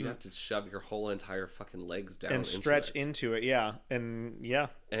back, so you have to shove your whole entire fucking legs down and stretch into it. Yeah, and yeah.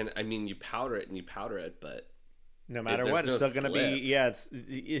 And I mean, you powder it, but no matter what, it's still going to be. Yeah,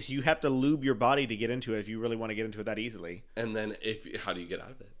 it's you have to lube your body to get into it if you really want to get into it that easily. And then how do you get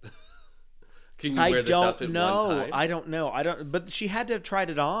out of it? Can you wear this outfit one time? I don't know. But she had to have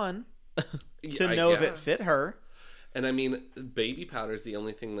tried it on. to know if it fit her. And I mean, baby powder is the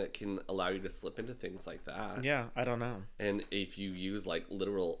only thing that can allow you to slip into things like that. Yeah, I don't know. And if you use like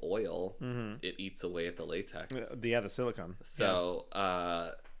literal oil, it eats away at the latex. Yeah, the silicone. So,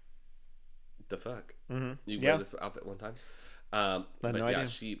 the fuck? You wear this outfit one time? But no idea.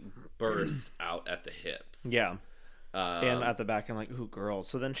 She burst out at the hips. Yeah. And at the back, I'm like, ooh, girl.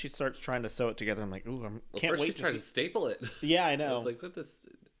 So then she starts trying to sew it together. I'm like, ooh, can't wait. She tried to staple it. Yeah, I know. I was like, what this?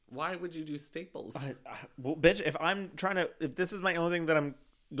 Why would you do staples? Well, bitch, if this is my only thing that I'm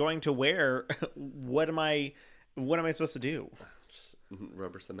going to wear, what am I supposed to do? Just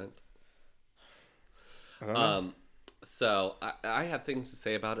rubber cement. I don't know. So I have things to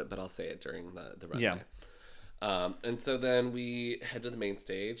say about it, but I'll say it during the runway. Yeah. And so then we head to the main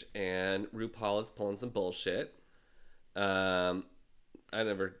stage, and RuPaul is pulling some bullshit. I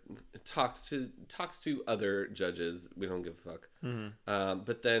never talks to other judges. We don't give a fuck.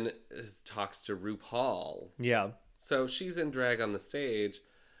 But then talks to RuPaul. Yeah. So she's in drag on the stage,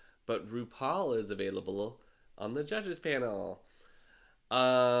 but RuPaul is available on the judges panel.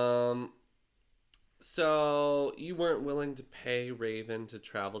 So you weren't willing to pay Raven to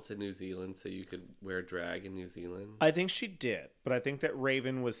travel to New Zealand so you could wear drag in New Zealand? I think she did, but I think that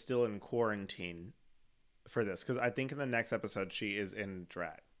Raven was still in quarantine for this, because I think in the next episode she is in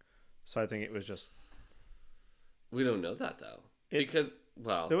drag. So I think it was just... We don't know that, though. Because,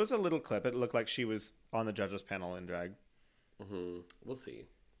 well... There was a little clip. It looked like she was on the judges panel in drag. We'll see.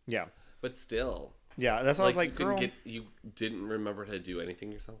 Yeah. But still... Yeah, that's why I was like, girl... You didn't remember how to do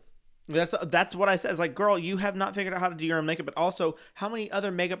anything yourself? That's what I said. It's like, girl, you have not figured out how to do your own makeup. But also, how many other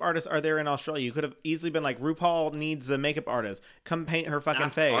makeup artists are there in Australia? You could have easily been like, RuPaul needs a makeup artist. Come paint her fucking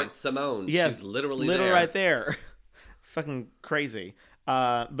face. Art Simone. Yes, she's literally right there. Fucking crazy.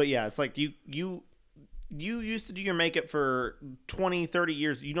 But yeah, it's like you used to do your makeup for 20, 30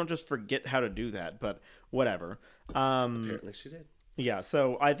 years. You don't just forget how to do that. But whatever. Apparently, she did. Yeah.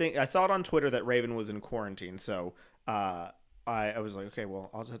 So I think I saw it on Twitter that Raven was in quarantine. So I was like, okay, well,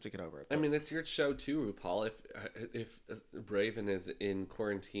 I'll just have to get over it. But... I mean, it's your show too, RuPaul. If Raven is in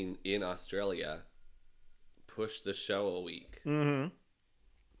quarantine in Australia, push the show a week. Mm-hmm.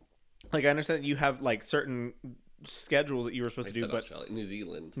 Like, I understand that you have like certain schedules that you were supposed to do, but Australia, New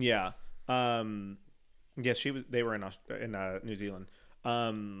Zealand. Yeah. Yeah, they were in New Zealand.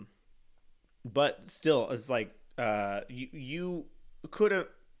 But still, it's like you could have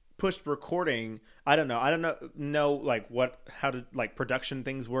pushed recording. I don't know like how to like production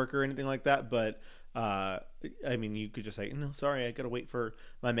things work or anything like that, but I mean, you could just say, no, sorry, I gotta wait for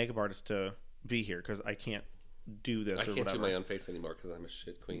my makeup artist to be here because I can't do this. I can't do my own face anymore because I'm a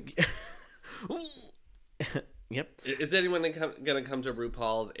shit queen. Yep. Is anyone gonna come to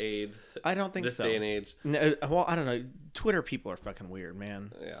RuPaul's aid? I don't think this so. Day and age. No, well, I don't know. Twitter people are fucking weird,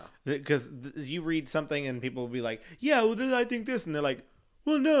 man. Yeah. Because you read something and people will be like, "Yeah, well, then I think this," and they're like,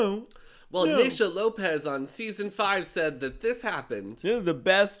 "Well, no." Well, no. Naysha Lopez on season 5 said that this happened. You're the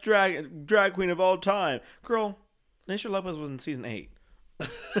best drag queen of all time, girl. Naysha Lopez was in season 8.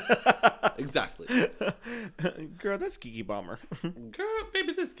 Exactly. Girl, that's Kiki Palmer. Girl,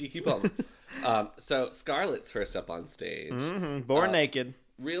 baby, that's Kiki Palmer. So Scarlett's first up on stage. Mm-hmm. Born naked.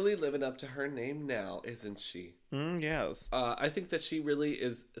 Really living up to her name now, isn't she? Yes. I think that she really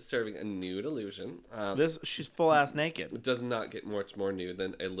is serving a nude illusion. She's full ass naked. It does not get much more nude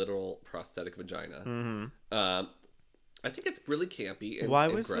than a literal prosthetic vagina. Mm-hmm. I think it's really campy and why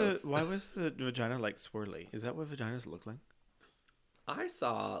was the vagina like swirly? Is that what vaginas look like? I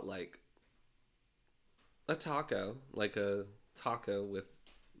saw like a taco with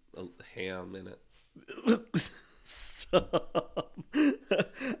a ham in it. Stop.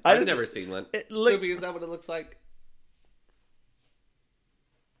 I've never seen one. Scooby, is that what it looks like?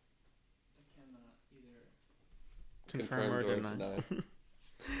 I cannot either confirm or deny.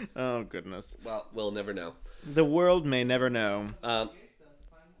 Oh, goodness. Well, we'll never know. The world may never know. I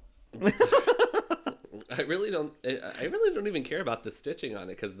really don't even care about the stitching on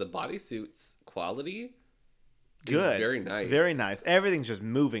it because the bodysuit's quality is very nice. Very nice. Everything's just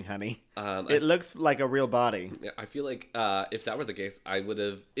moving, honey. It looks like a real body. I feel like if that were the case, I would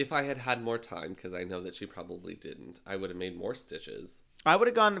have, if I had had more time, because I know that she probably didn't, I would have made more stitches. I would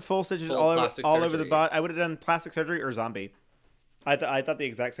have gone full stitches all over the body. I would have done plastic surgery or zombie. I thought the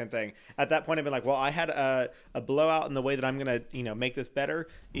exact same thing. At that point, I'd been like, well, I had a blowout, and the way that I'm going to make this better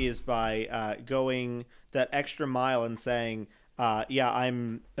is by going that extra mile and saying, yeah,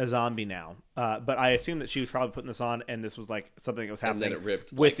 I'm a zombie now. But I assume that she was probably putting this on, and this was like something that was happening. And then it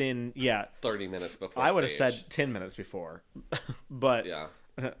ripped within 30 minutes before. I would have said 10 minutes before. But yeah,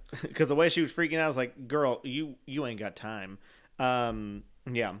 because the way she was freaking out, I was like, girl, you ain't got time.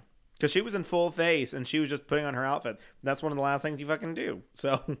 Yeah. Because she was in full face and she was just putting on her outfit. That's one of the last things you fucking do.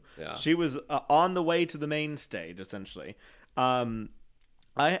 So yeah. She was on the way to the main stage, essentially.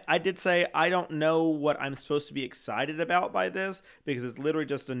 I did say I don't know what I'm supposed to be excited about by this because it's literally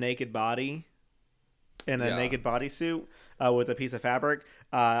just a naked body in a naked bodysuit with a piece of fabric.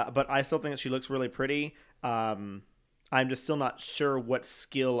 But I still think that she looks really pretty. I'm just still not sure what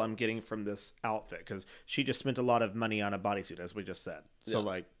skill I'm getting from this outfit because she just spent a lot of money on a bodysuit, as we just said. So,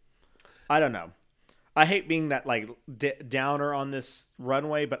 I don't know. I hate being that downer on this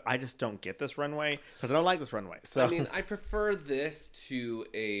runway, but I just don't get this runway because I don't like this runway. So I mean, I prefer this to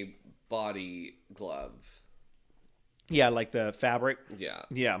a body glove. Yeah, like the fabric.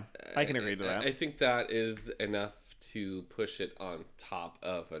 Yeah, I can agree to that. I think that is enough to push it on top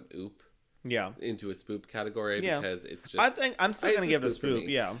of an oop. Yeah. into a spoop category because it's just. I think I'm still gonna give it a for spoop.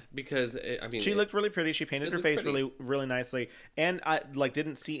 me. Yeah. Because She looked really pretty. She painted her looks face pretty. really, really nicely, and I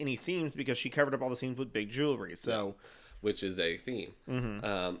didn't see any seams because she covered up all the seams with big jewelry. So, which is a theme.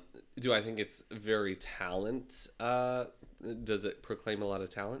 Do I think it's very talent? Does it proclaim a lot of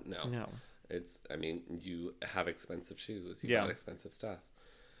talent? No. It's. I mean, you have expensive shoes. You got expensive stuff.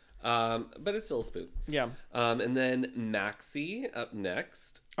 But it's still a spoop. Yeah. And then Maxie up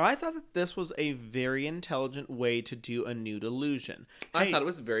next. I thought that this was a very intelligent way to do a nude illusion. I thought it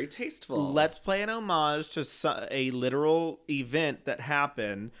was very tasteful. Let's play an homage to a literal event that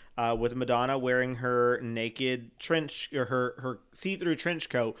happened with Madonna wearing her naked trench or her see-through trench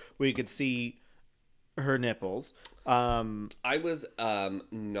coat where you could see her nipples. I was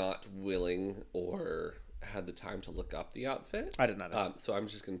not willing or had the time to look up the outfit. I didn't know that. So I'm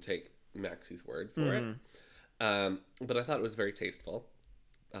just going to take Maxie's word for it. But I thought it was very tasteful.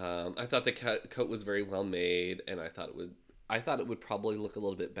 I thought the coat was very well made, and I thought it would probably look a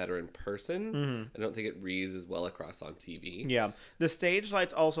little bit better in person. I don't think it reads as well across on TV. Yeah. The stage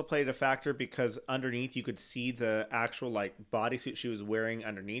lights also played a factor because underneath you could see the actual bodysuit she was wearing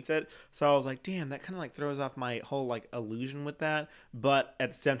underneath it. So I was like, damn, that kind of throws off my whole illusion with that. But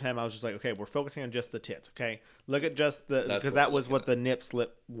at the same time, I was just like, okay, we're focusing on just the tits. Okay. Look at just because that was what the nip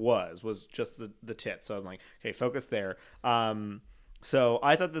slip was just the tits. So I'm like, okay, focus there. So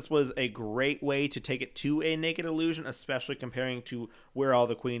I thought this was a great way to take it to a naked illusion, especially comparing to Where All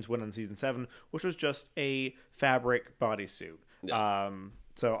the Queens went on season 7, which was just a fabric bodysuit. Yeah.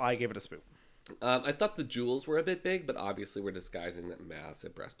 So I gave it a spoop. I thought the jewels were a bit big, but obviously we're disguising that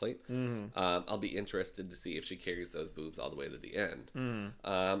massive breastplate. I'll be interested to see if she carries those boobs all the way to the end.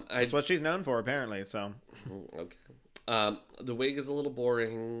 That's what she's known for, apparently. So okay. The wig is a little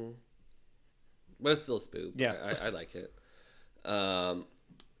boring, but it's still a spoop. Yeah, I like it. And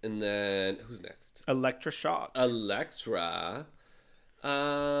then who's next? Electra Shock. Electra.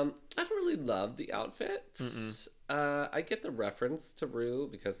 I don't really love the outfit. I get the reference to Rue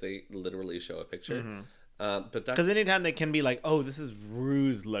because they literally show a picture. But that's because anytime they can be like, "Oh, this is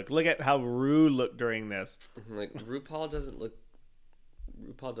Rue's look. Look at how Rue looked during this." Like RuPaul doesn't look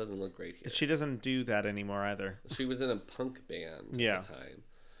great here. She doesn't do that anymore either. She was in a punk band at the time.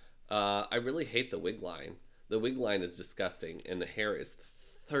 I really hate the wig line. The wig line is disgusting, and the hair is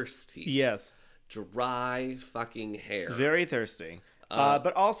thirsty. Yes. Dry fucking hair. Very thirsty.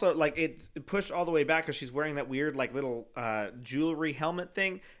 But also, it pushed all the way back because she's wearing that weird, little jewelry helmet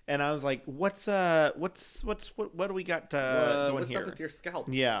thing, and I was like, what do we got going what's here? Up with your scalp?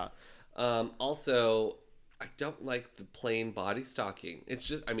 Yeah. Also, I don't like the plain body stocking. It's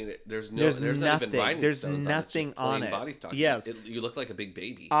just, there's not even nothing on it. Body stocking. Yes, you look like a big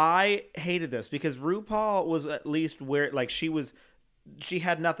baby. I hated this because RuPaul was at least she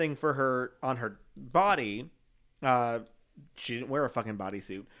had nothing for her on her body. She didn't wear a fucking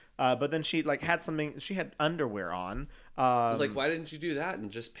bodysuit. But then she had something. She had underwear on. Why didn't you do that and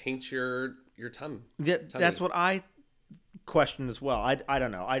just paint your tummy? That's what I questioned as well. I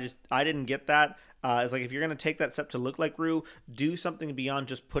don't know. I didn't get that. It's if you're gonna take that step to look like Rue, do something beyond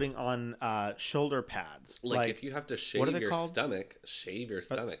just putting on shoulder pads. If you have to shave your stomach, shave your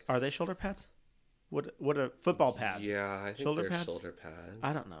stomach. Are they shoulder pads? What are football pads? Yeah, I think shoulder they're pads? shoulder pads.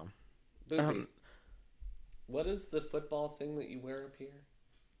 I don't know. Boopy. What is the football thing that you wear up here?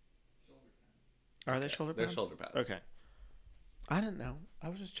 Are they shoulder pads? They're shoulder pads. Okay. I didn't know. I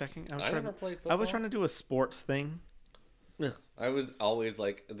was just checking. I never played football. I was trying to do a sports thing. Ugh. I was always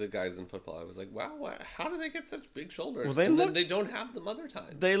like the guys in football. I was like, wow, how do they get such big shoulders? Well, then they don't have them other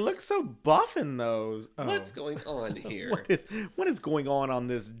times. They look so buff in those. Oh. What's going on here? What is going on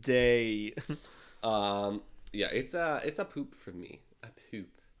this day? Yeah, it's a poop for me. A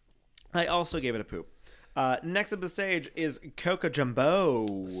poop. I also gave it a poop. Next up the stage is Coco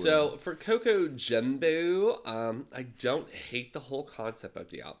Jumbo. So for Coco Jumbo, I don't hate the whole concept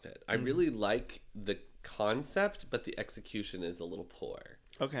of the outfit. I really like the concept, but the execution is a little poor.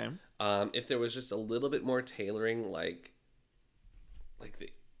 Okay. If there was just a little bit more tailoring, like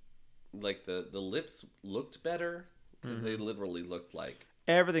the lips looked better because they literally looked like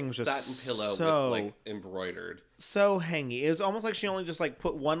everything was just satin pillow with embroidered, so hangy. It was almost like she only just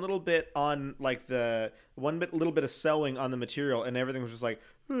put one little bit on little bit of sewing on the material, and everything was just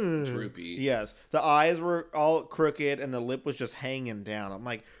droopy. Yes, the eyes were all crooked, and the lip was just hanging down. I'm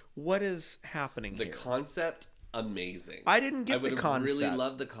like, what is happening here? The concept, amazing. I didn't get the concept. I would really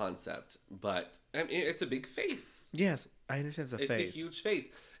love the concept, but it's a big face. Yes, I understand it's a face. It's a huge face.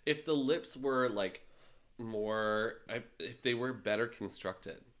 If the lips were if they were better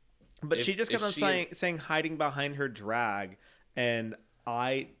constructed. But she just kept on saying hiding behind her drag, and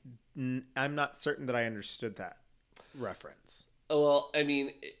I'm not certain that I understood that reference. Well, I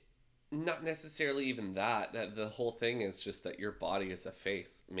mean, not necessarily even that. The whole thing is just that your body is a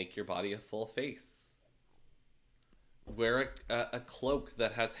face. Make your body a full face. Wear a cloak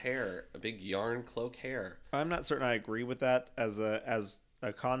that has hair, a big yarn cloak hair. I'm not certain I agree with that as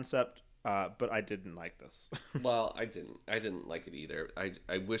a concept, but I didn't like this. Well, I didn't like it either.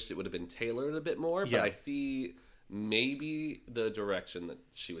 I wished it would have been tailored a bit more, but Yeah. I see maybe the direction that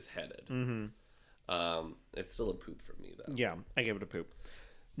she was headed. It's still a poop for me, though. Yeah, I gave it a poop.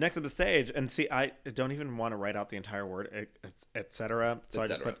 Next up the stage, and see, I don't even want to write out the entire word, etc. So I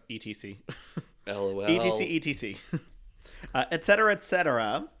just put etc. LOL. etc. Etc.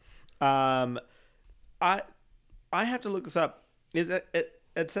 Etc. I have to look this up. Is it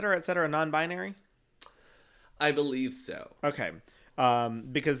etc. non-binary? I believe so. Okay.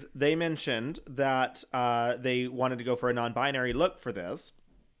 Because they mentioned that they wanted to go for a non-binary look for this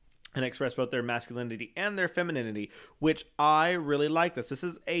and express both their masculinity and their femininity, which I really like this. This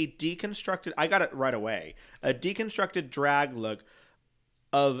is a deconstructed, I got it right away, a deconstructed drag look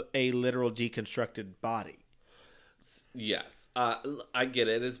of a literal deconstructed body. Yes, I get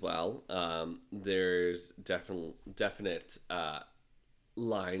it as well. There's definite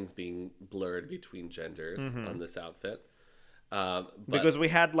lines being blurred between genders on this outfit. Because we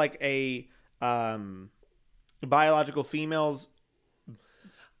had like a biological female's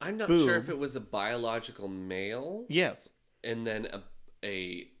I'm not boob. sure if it was a biological male. Yes. And then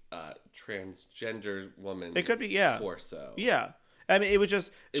a transgender woman's It could be, yeah. torso. Yeah. I mean, it was just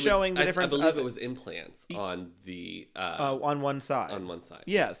showing the difference. I believe it was implants on the on one side. on one side.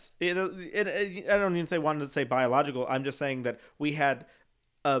 Yes. I don't even wanted to say biological. I'm just saying that we had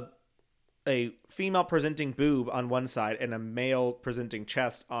a female presenting boob on one side and a male presenting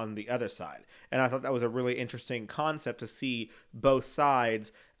chest on the other side. And I thought that was a really interesting concept to see both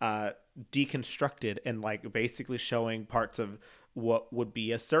sides deconstructed and like basically showing parts of what would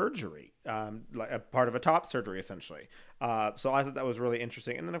be a surgery, like a part of a top surgery essentially. So I thought that was really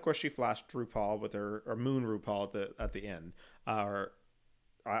interesting. And then of course she flashed RuPaul with her, or Moon RuPaul at the end. I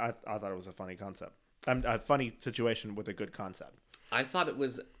thought it was a funny concept. A funny situation with a good concept. I thought it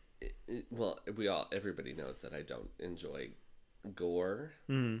was, well, everybody knows that I don't enjoy gore,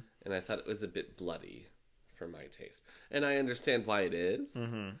 and I thought it was a bit bloody for my taste. And I understand why it is,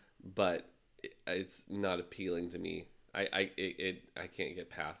 but it's not appealing to me. I can't get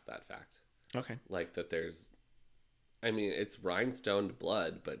past that fact. Okay. Like that there's, I mean, it's rhinestoned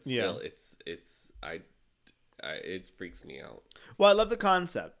blood, but still it freaks me out. Well, I love the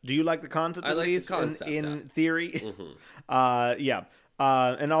concept. Do you like the concept at least? The concept, in theory? Yeah.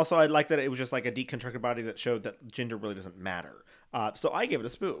 And also I like that it was just like a deconstructed body that showed that gender really doesn't matter. So I give it a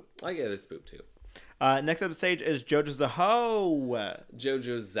spoop. I give it a spoop too. Next up on stage is Jojo Zaho.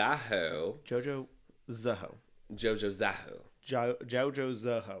 Jojo Zaho. Jojo Zaho. Jojo Zaho. Jojo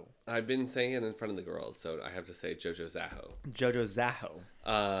Zaho. I've been saying it in front of the girls, so I have to say Jojo Zaho. Jojo Zaho.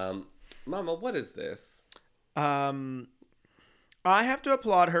 Mama, what is this? I have to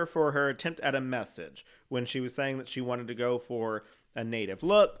applaud her for her attempt at a message when she was saying that she wanted to go for a native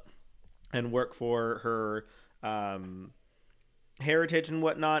look and work for her heritage and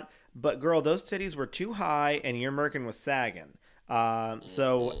whatnot. But girl, those titties were too high and your merkin was sagging.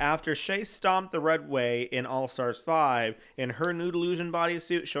 So after Shea stomped the red way in All Stars 5 in her Nude Illusion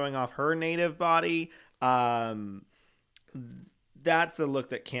bodysuit showing off her native body, that's a look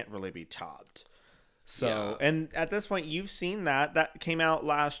that can't really be topped. So, yeah. And at this point, you've seen that came out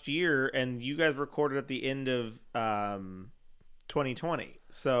last year, and you guys recorded at the end of 2020.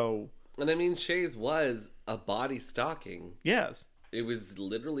 So, and I mean, Shea's was a body stocking. Yes, it was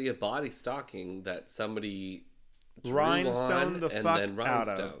literally a body stocking that somebody rhinestoned the fuck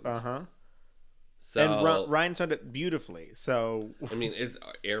out of. So, and rhinestoned it beautifully. So, I mean, it's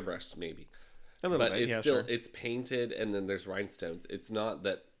airbrushed maybe. A little bit, it's still, it's painted and then there's rhinestones. It's not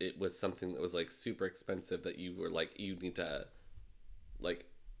that it was something that was like super expensive that you were like, you need to like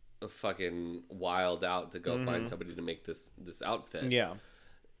fucking wild out to go find somebody to make this outfit. Yeah.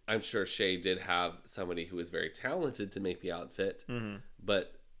 I'm sure Shea did have somebody who was very talented to make the outfit,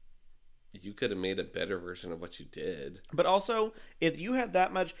 but you could have made a better version of what you did. But also, if you had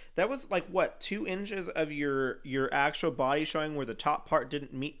that much, that was like what, 2 inches of your actual body showing where the top part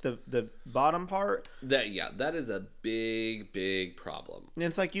didn't meet the bottom part. That is a big problem. And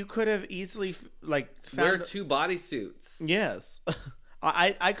it's like you could have easily like wear 2 bodysuits. Yes.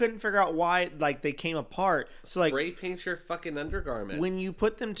 I couldn't figure out why like they came apart. So like Spray paint your fucking undergarments. when you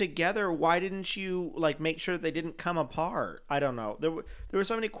put them together, why didn't you like make sure they didn't come apart? I don't know. There were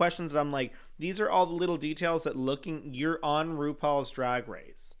so many questions that I'm like, these are all the little details that you're on RuPaul's Drag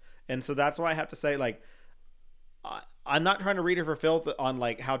Race, and so that's why I have to say like. I'm not trying to read her for filth on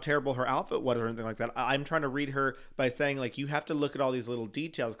like how terrible her outfit was or anything like that. I'm trying to read her by saying like you have to look at all these little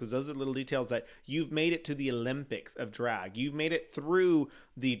details because those are little details that you've made it to the Olympics of drag. You've made it through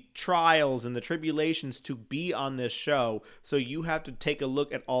the trials and the tribulations to be on this show. So you have to take a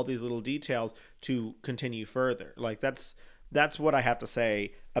look at all these little details to continue further. Like that's what I have to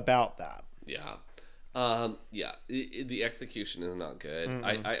say about that. Yeah. The execution is not good.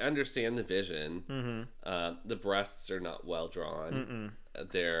 I understand the vision. The breasts are not well drawn.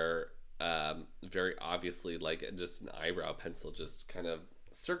 They're very obviously like just an eyebrow pencil, just kind of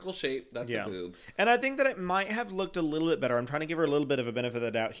circle shape. That's a boob. And I think that it might have looked a little bit better. I'm trying to give her a little bit of a benefit of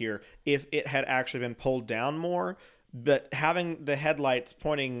the doubt here if it had actually been pulled down more. But having the headlights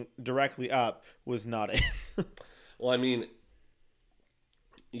pointing directly up was not it. Well, I mean...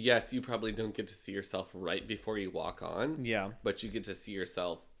 Yes, you probably don't get to see yourself right before you walk on. Yeah. But you get to see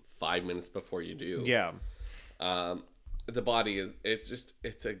yourself 5 minutes before you do. Yeah. The body is it's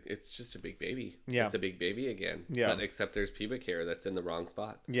just a big baby. Yeah. It's a big baby again. Yeah. But except there's pubic hair that's in the wrong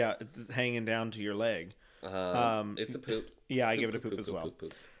spot. Yeah, it's hanging down to your leg. It's a poop. Yeah, I Poop, give it a poop, poop as poop, well.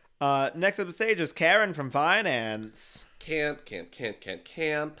 poop, poop. Next up the stage is Karen from Finance. Camp.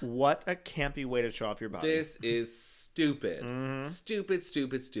 What a campy way to show off your body. This is stupid.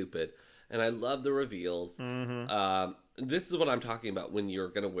 Stupid. And I love the reveals. This is what I'm talking about when you're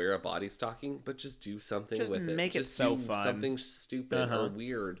going to wear a body stocking, but just do something Just with it. make it Just so do fun. Something stupid or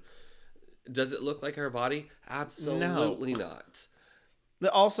weird. Does it look like her body? Absolutely not.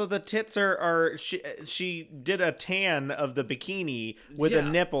 Also, the tits are she did a tan of the bikini with the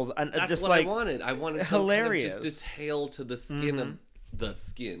nipples. And That's just what like, I wanted. I wanted hilarious. some kind of just detail to the skin of the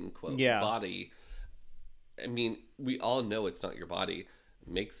skin, quote, body. I mean, we all know it's not your body.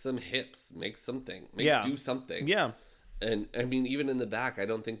 Make some hips. Make something. Do something. Yeah. And I mean, even in the back, I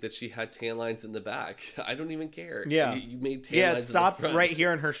don't think that she had tan lines in the back. I don't even care. Yeah. You made tan lines it stopped in the front. right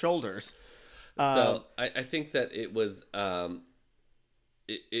here in her shoulders. So I think that it was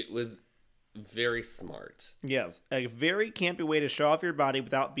it was very smart. Yes, a very campy way to show off your body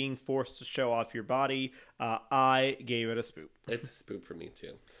without being forced to show off your body. I gave it a spoop. It's a spoop for me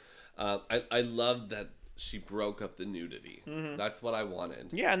too. I love that she broke up the nudity. That's what I wanted.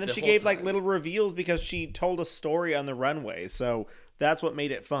 Yeah, and then the she whole gave like time. little reveals because she told a story on the runway. So that's what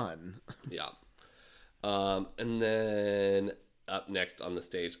made it fun. Yeah. And then up next on the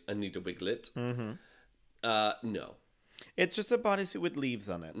stage, Anita Wiglet. No. It's just a bodysuit with leaves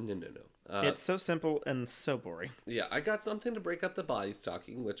on it. No. It's so simple and so boring. Yeah, I got something to break up the body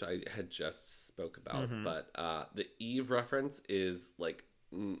stocking, which I had just spoke about. But the Eve reference is like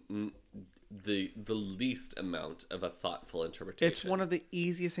the least amount of a thoughtful interpretation. It's one of the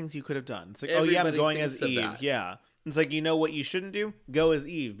easiest things you could have done. It's like, oh yeah, I'm going as Eve. That. Yeah. It's like, you know what you shouldn't do? Go as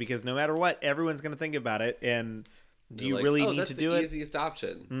Eve, because no matter what, everyone's going to think about it. And do you really need to do it? That's the easiest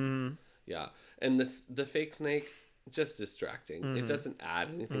option. Yeah. And the fake snake, just distracting. It doesn't add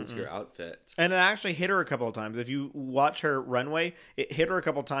anything to your outfit. And it actually hit her a couple of times. If you watch her runway, it hit her a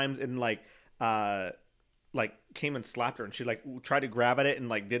couple of times and like came and slapped her, and she like tried to grab at it and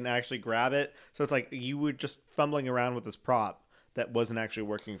like didn't actually grab it. So it's like you were just fumbling around with this prop that wasn't actually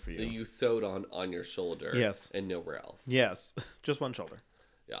working for you. That you sewed on your shoulder. Yes. And nowhere else. Yes. Just one shoulder.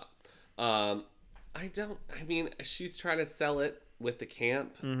 Yeah. I mean, she's trying to sell it with the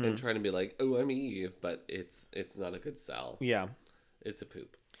camp and trying to be like, oh, I'm Eve, but it's not a good sell. Yeah. It's a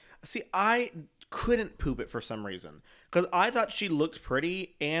poop. See, I couldn't poop it for some reason because I thought she looked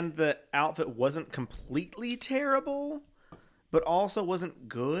pretty and the outfit wasn't completely terrible, but also wasn't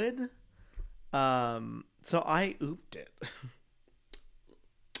good. So I ooped it.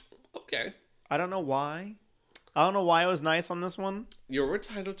 Okay. I don't know why. I don't know why I was nice on this one. You're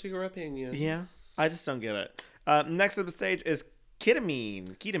entitled to your opinion. Yeah, I just don't get it. Next up the stage is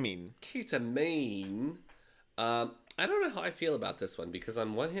Ketamine. Ketamine. I don't know how I feel about this one because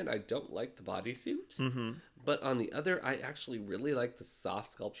on one hand, I don't like the bodysuit. But on the other, I actually really like the soft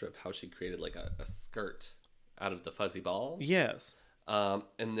sculpture of how she created like a skirt out of the fuzzy balls. Yes.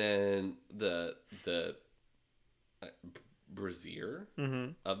 And then the brassiere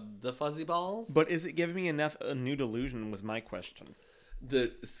of the fuzzy balls. But is it giving me enough a nude illusion was my question.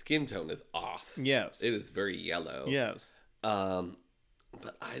 The skin tone is off. Yes. It is very yellow. Yes.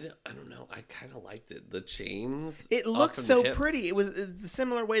 But I don't know. I kind of liked it. The chains. It looked so pretty. It's a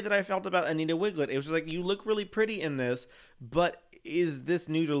similar way that I felt about Anita Wiglet. It was like, you look really pretty in this, but is this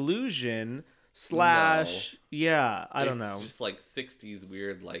New Delusion / yeah, I don't know. It's just like 60s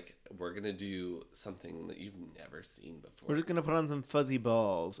weird, like, we're going to do something that you've never seen before. We're just going to put on some fuzzy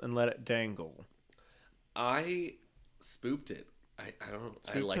balls and let it dangle. I spooped it. I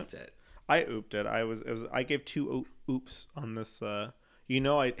liked it. I ooped it. I gave 2 oops on this. I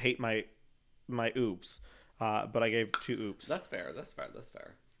hate my oops, but I gave 2 oops. That's fair.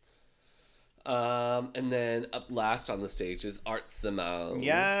 And then up last on the stage is Art Simone.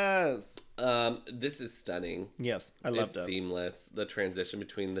 Yes. This is stunning. Yes, I loved it. It's seamless. The transition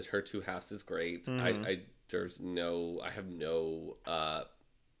between her two halves is great. Mm-hmm.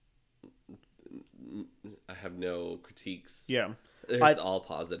 I have no critiques. Yeah. It's all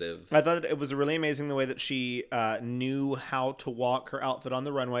positive. I thought it was really amazing the way that she knew how to walk her outfit on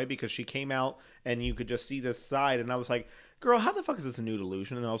the runway, because she came out and you could just see this side, and I was like, girl, how the fuck is this a New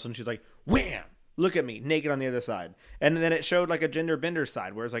Delusion? And all of a sudden she's like, wham! Look at me, naked on the other side. And then it showed like a gender bender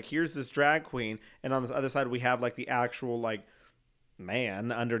side, where it's like, here's this drag queen, and on this other side we have like the actual like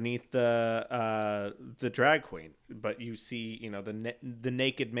man underneath the drag queen, but you see, you know, the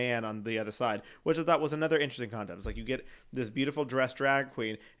naked man on the other side, which I thought was another interesting concept. It's like you get this beautiful dressed drag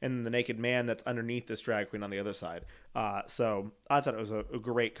queen and the naked man that's underneath this drag queen on the other side. So I thought it was a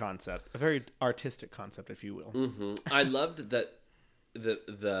great concept, a very artistic concept, if you will. Mm-hmm. I loved that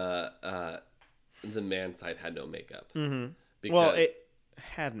the man side had no makeup. Mm-hmm. Well, it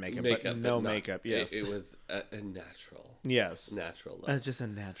had makeup but no makeup. Yes, it was a natural. Yes, natural look. Just a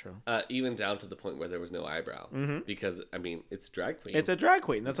natural. Even down to the point where there was no eyebrow, because I mean, it's drag queen. It's a drag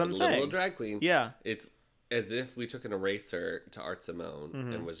queen. That's what I'm saying. Little drag queen. Yeah, it's as if we took an eraser to Art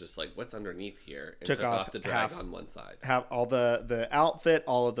Simone and was just like, "What's underneath here?" And took off the drag on one side. Have all the outfit,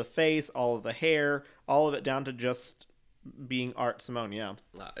 all of the face, all of the hair, all of it down to just being Art Simone. Yeah,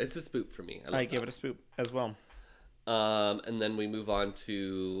 it's a spoop for me. I give it a spoop as well. And then we move on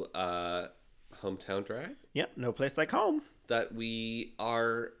to Hometown Drag. Yep, No Place Like Home. That we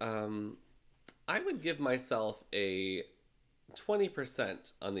are, I would give myself a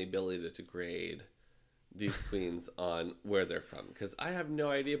 20% on the ability to grade these queens on where they're from, because I have no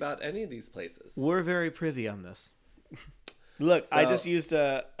idea about any of these places. We're very privy on this. Look, I just used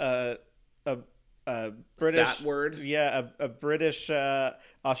a British Sat word. Yeah, a British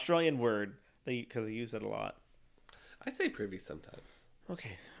Australian word, because I use it a lot. I say privy sometimes.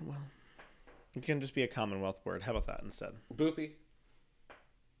 Okay, well, it can just be a Commonwealth word. How about that instead? Boopy.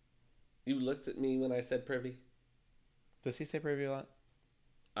 You looked at me when I said privy? Does he say privy a lot?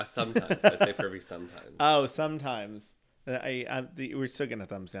 Sometimes. I say privy sometimes. Oh, sometimes. We're still getting a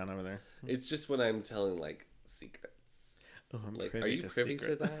thumbs down over there. It's just when I'm telling, like, secrets. Oh, I'm like, privy are you to privy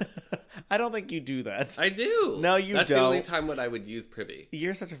secret. to that? I don't think you do that. I do. No, you That's don't. the only time when I would use privy.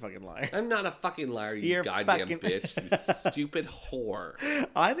 You're such a fucking liar. I'm not a fucking liar, you goddamn bitch. You stupid whore.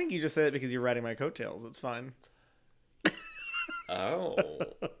 I think you just said it because you're riding my coattails. It's fine. Oh.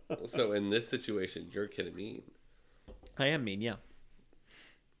 So in this situation, you're kidding me. I am mean, yeah.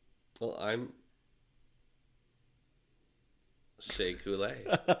 Well, I'm Shea Coulee.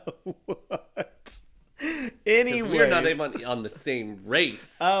 What? Anyway, we're not even on the same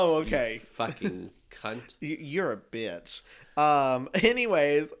race. Oh, okay. You fucking cunt. You're a bitch.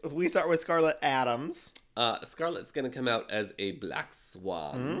 Anyways, we start with Scarlett Adams. Scarlett's gonna come out as a black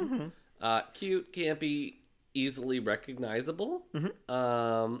swan. Cute, campy, easily recognizable.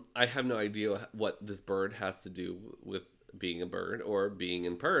 I have no idea what this bird has to do with being a bird or being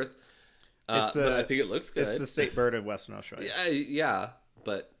in Perth. But I think it looks good. It's the state bird of Western Australia. Yeah,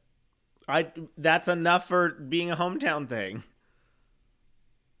 but that's enough for being a hometown thing.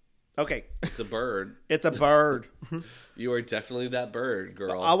 Okay. It's a bird. It's a bird. You are definitely that bird,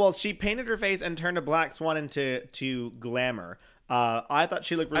 girl. Well, she painted her face and turned a black swan into glamour. I thought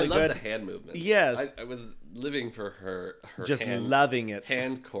she looked really good. I love the hand movement. Yes. I was living for her just loving it.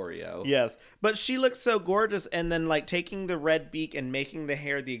 Hand choreo. Yes. But she looked so gorgeous, and then like taking the red beak and making the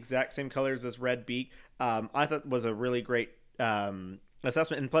hair the exact same colors as red beak, I thought was a really great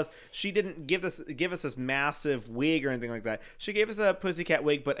assessment. And plus, she didn't give us this massive wig or anything like that. She gave us a pussycat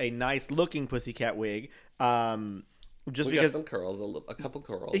wig, but a nice looking pussycat wig. Just we because got some curls, a couple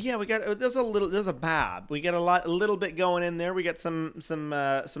curls. Yeah, we got there's a bob. We got a little bit going in there. We got some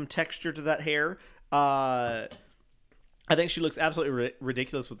texture to that hair. I think she looks absolutely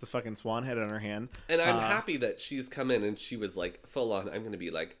ridiculous with this fucking swan head on her hand. And I'm happy that she's come in and she was like full on. I'm gonna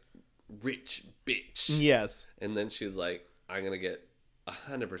be like rich bitch. Yes. And then she's like, I'm gonna get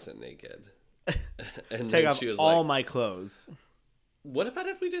 100% naked. And take then off she was all like, my clothes. What about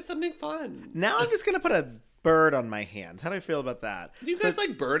if we did something fun? Now I'm just gonna put a bird on my hands. How do I feel about that? Do you guys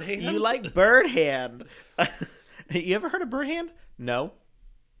like bird hand? You like bird hand. Hey, you ever heard of bird hand? No.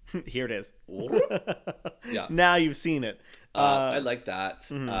 Here it is. Yeah. Now you've seen it. I like that.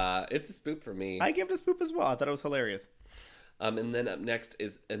 It's a spook for me. I gave it a spoop as well. I thought it was hilarious. And then up next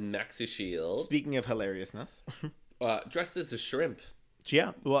is a Maxi Shield. Speaking of hilariousness. Dressed as a shrimp.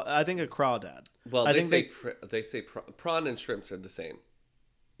 Yeah. Well, I think a crawdad. Well, I they think say prawn and shrimps are the same.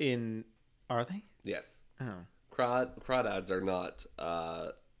 Are they? Yes. Oh. Crawdads are not.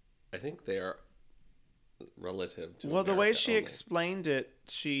 I think they are relative to. Well, the way America she only. explained it,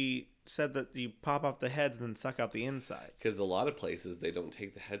 she said that you pop off the heads and then suck out the insides. Because a lot of places they don't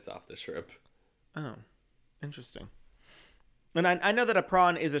take the heads off the shrimp. Oh, interesting. And I know that a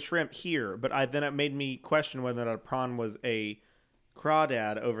prawn is a shrimp here, but then it made me question whether a prawn was a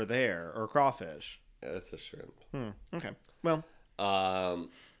crawdad over there or crawfish. Yeah, it's a shrimp. Okay. Well,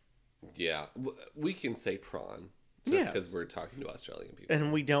 Yeah, we can say prawn just Yes. because we're talking to Australian people.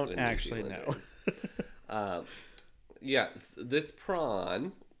 and we don't and New actually know. Zealanders. Yes, this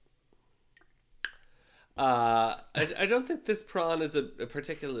prawn. I don't think this prawn is a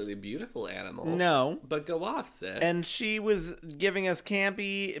particularly beautiful animal. No. But go off, sis. And she was giving us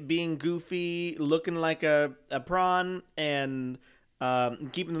campy, being goofy, looking like a prawn, and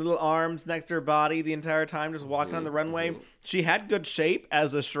keeping the little arms next to her body the entire time, just walking on the runway. She had good shape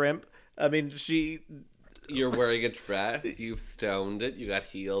as a shrimp. I mean, You're wearing a dress. You've stoned it. You got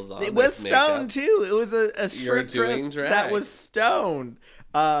heels on. It was there's makeup. stoned too. It was a shrimp doing dress drag. that was stoned.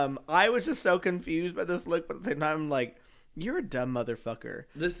 I was just so confused by this look, but at the same time, I'm like, you're a dumb motherfucker.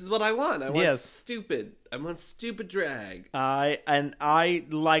 This is what I want. I want Yes. stupid. I want stupid drag. I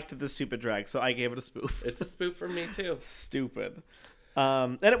liked the stupid drag, so I gave it a spoof. It's a spook for me too. Stupid.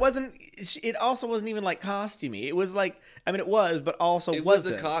 And it also wasn't even like costumey. It was like, I mean, it was, but also It was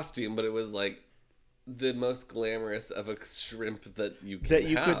wasn't. a costume, but it was like the most glamorous of a shrimp that you can that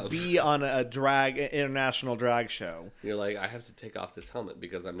you have. could be on a international drag show. You're like, I have to take off this helmet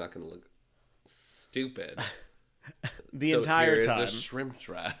because I'm not going to look stupid. The so entire here time. is a shrimp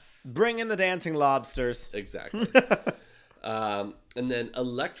dress. Bring in the dancing lobsters. Exactly. And then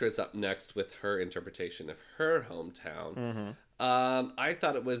Electra's up next with her interpretation of her hometown. I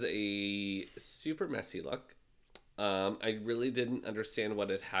thought it was a super messy look. I really didn't understand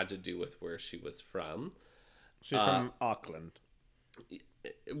what it had to do with where she was from. She's from Auckland.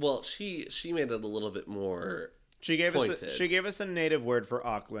 Well, she made it a little bit more She gave pointed. us a native word for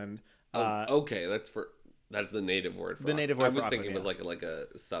Auckland. Okay, that's the native word for The native word I for was Auckland, thinking it was yeah. like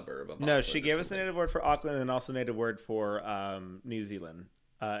a suburb of No, Auckland she or gave us a something. native word for Auckland and also a native word for New Zealand.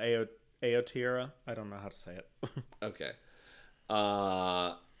 Aotearoa. I don't know how to say it. Okay.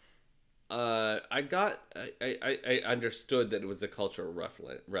 I understood that it was a cultural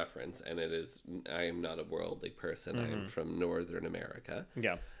reference, and it is. I am not a worldly person. I am from Northern America.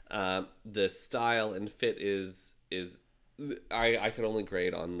 Yeah. The style and fit is I could only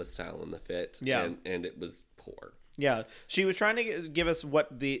grade on the style and the fit. Yeah. and it was poor. Yeah, she was trying to give us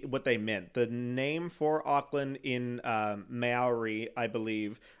what they meant. The name for Auckland in Maori, I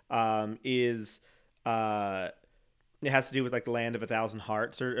believe, is it has to do with like the land of 1,000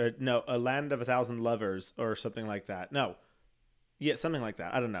 hearts, or no, a land of 1,000 lovers, or something like that. No, yeah, something like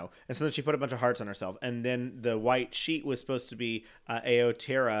that. I don't know. And so then she put a bunch of hearts on herself, and then the white sheet was supposed to be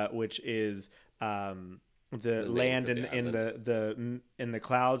Aotearoa, which is the land of in the the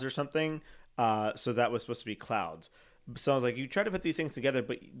clouds or something. So that was supposed to be clouds. So I was like, you try to put these things together,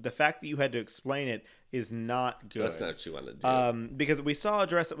 but the fact that you had to explain it is not good. That's not what you want to do. Because we saw a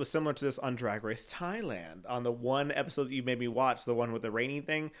dress that was similar to this on Drag Race Thailand, on the one episode that you made me watch, the one with the rainy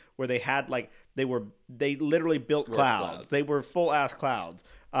thing, where they had like they literally built clouds. They were full ass clouds.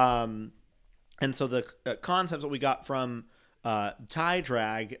 And so the concepts that we got from Thai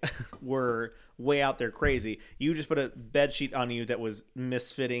drag were way out there crazy. You just put a bed sheet on you that was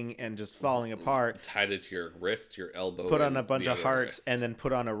misfitting and just falling apart. Tied it to your wrist, your elbow. Put on and a bunch the of other hearts wrist. and then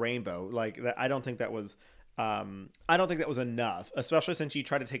put on a rainbow. Like that, I don't think that was enough, especially since you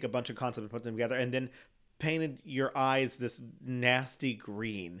tried to take a bunch of concepts and put them together and then painted your eyes this nasty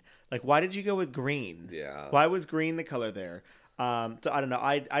green. Like, why did you go with green? Yeah. Why was green the color there? So I don't know.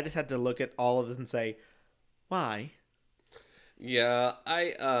 I just had to look at all of this and say, why? Yeah,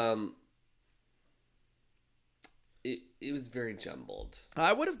 it was very jumbled.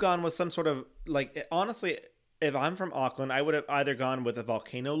 I would have gone with some sort of, like, honestly, if I'm from Auckland, I would have either gone with a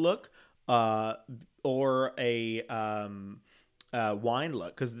volcano look or a wine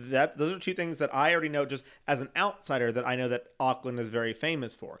look, because those are two things that I already know just as an outsider that I know that Auckland is very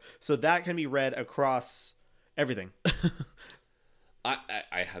famous for. So that can be read across everything.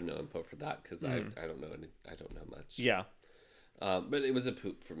 I have no info for that because I don't know much. Yeah. But it was a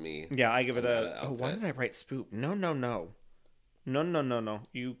poop for me. Yeah, I give it on a. that Oh, why outfit. did I write spoop? No.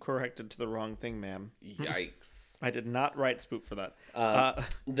 You corrected to the wrong thing, ma'am. Yikes. I did not write spoop for that.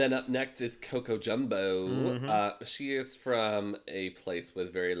 Then up next is Coco Jumbo. Mm-hmm. She is from a place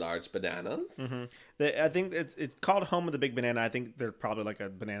with very large bananas. I think it's called Home of the Big Banana. I think there's probably like a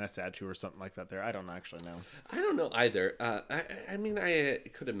banana statue or something like that there. I don't actually know. I don't know either. I mean, I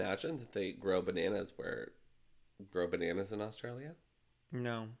could imagine that they grow bananas in Australia.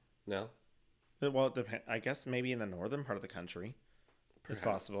 No. No? Well, it depends. I guess maybe in the northern part of the country. It's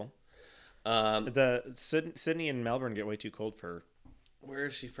Perhaps. possible. Um, Sydney and Melbourne get way too cold for. Where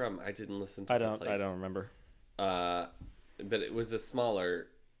is she from? I didn't listen to I the don't. place. I don't remember. But it was a smaller.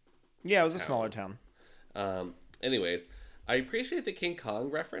 Yeah, it was a smaller town. Anyways, I appreciate the King Kong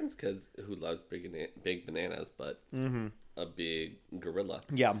reference because who loves big bananas, but a big gorilla.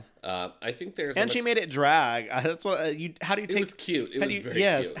 Yeah. I think there's. And she made it drag. That's what you. How do you take? It was cute. It how was do you, very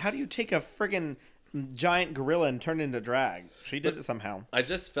yes. cute. How do you take a friggin' giant gorilla and turn it into drag? She did it somehow. I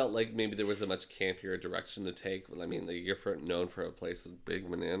just felt like maybe there was a much campier direction to take. I mean, like, you're known for a place with big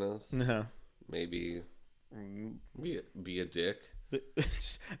bananas. Uh-huh. Maybe be a dick.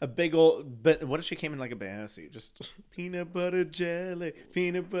 A big old. But what if she came in like a banana suit? Just peanut butter jelly.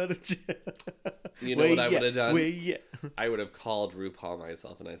 You know what I would have done? Yeah. I would have called RuPaul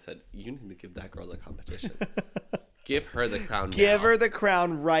myself and I said, "You need to give that girl a competition. Give her the crown. Give now. her the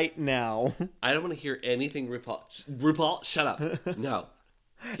crown right now. I don't want to hear anything RuPaul. RuPaul, shut up. No.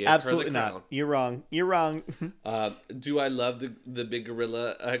 Give Absolutely her the crown. not. You're wrong. You're wrong. Do I love the big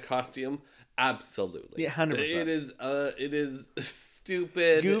gorilla costume? Absolutely. Yeah, 100%. It is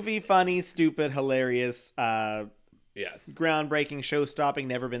stupid. Goofy, funny, stupid, hilarious, Yes. groundbreaking, show-stopping,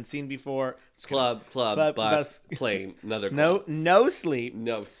 never been seen before. Club, Club, bus, plane, another club. No sleep.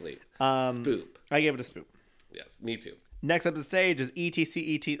 No sleep. Um, Spoop. I gave it a spoop. Yes, me too. Next up the stage is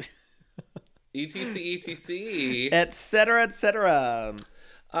ETC, ETC. etc., etc.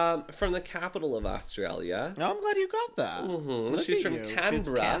 From the capital of Australia. Oh, I'm glad you got that. Look She's at from you. She's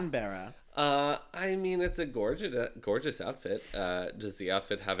Canberra. Canberra. I mean, it's a gorgeous outfit. Does the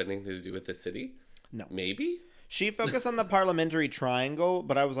outfit have anything to do with the city? No. Maybe? She focused on the parliamentary triangle,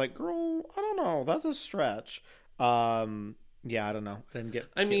 but I was like, girl, I don't know. That's a stretch. Yeah, I don't know. I didn't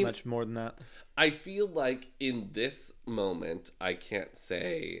get much more than that. I feel like in this moment, I can't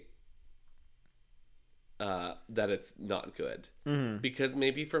say that it's not good. Because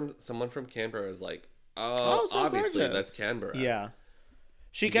maybe someone from Canberra is like, oh, so obviously gorgeous. that's Canberra. Yeah.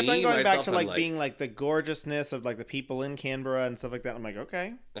 She kept on going back to like being like the gorgeousness of like the people in Canberra and stuff like that. I'm like,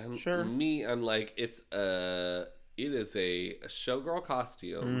 okay, sure. I'm like, it is a showgirl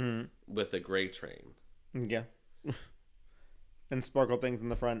costume with a gray train. Yeah. And sparkle things in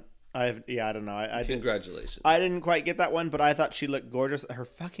the front. I don't know. Congratulations. I didn't quite get that one, but I thought she looked gorgeous. Her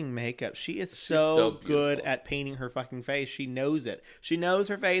fucking makeup. She's so good at painting her fucking face. She knows it. She knows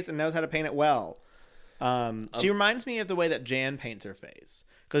her face and knows how to paint it well. She reminds me of the way that Jan paints her face.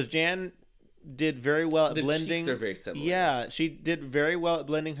 Because Jan did very well at blending. The cheeks are very similar. Yeah, she did very well at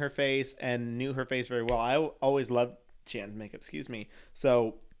blending her face and knew her face very well. I always loved Jan's makeup. Excuse me.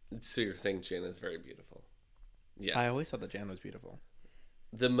 So you're saying Jan is very beautiful. Yes. I always thought that Jan was beautiful.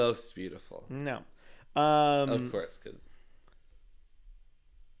 The most beautiful. No. Of course, because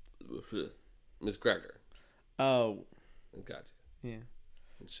Miss Gregor. Oh. Got you. Yeah.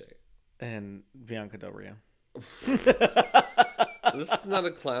 And Shay. And Bianca Del Rio. This is not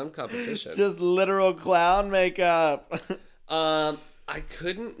a clown competition. It's just literal clown makeup. I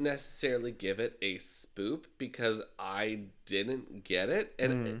couldn't necessarily give it a spoop because I didn't get it.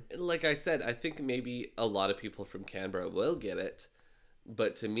 And like I said, I think maybe a lot of people from Canberra will get it.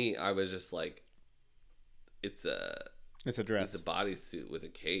 But to me, I was just like, it's a dress. It's a bodysuit with a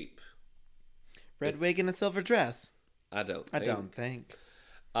cape. Red wig and a silver dress. I don't think.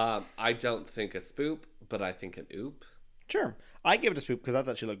 I don't think a spoop, but I think an oop. Sure. I give it a spoop because I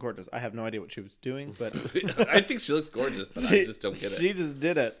thought she looked gorgeous. I have no idea what she was doing, but I think she looks gorgeous, but I just don't get it. She just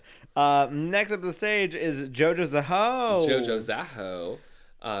did it. Next up the stage is Jojo Zaho. Jojo Zaho,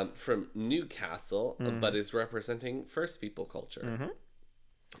 from Newcastle, but is representing First People culture.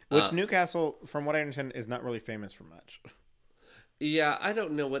 Which Newcastle, from what I understand, is not really famous for much. Yeah, I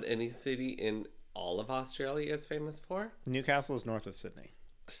don't know what any city in all of Australia is famous for. Newcastle is north of Sydney.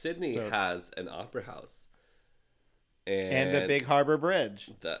 Sydney has an opera house. And a big harbour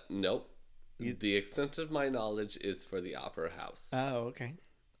bridge. Nope. The extent of my knowledge is for the opera house. Oh, okay.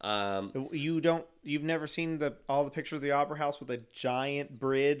 You've never seen all the pictures of the opera house with a giant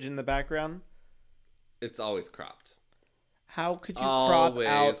bridge in the background? It's always cropped. How could you crop Always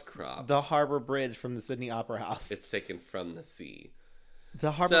out cropped. the Harbor Bridge from the Sydney Opera House? It's taken from the sea.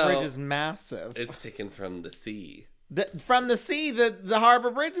 The Harbor Bridge is massive. It's taken from the sea. From the sea, the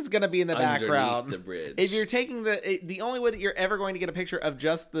Harbor Bridge is going to be in the Underneath background. the bridge. If you're taking the only way that you're ever going to get a picture of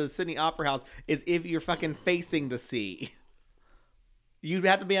just the Sydney Opera House is if you're fucking facing the sea. You'd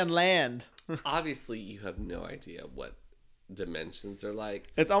have to be on land. Obviously, you have no idea what dimensions are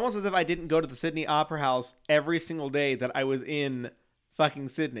like. It's almost as if I didn't go to the Sydney Opera House every single day that I was in fucking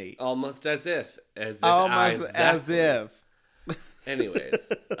Sydney. Almost as if. Almost as if.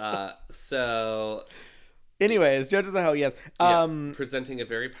 Anyways, Anyways, Judge of the Hoe, yes. Presenting a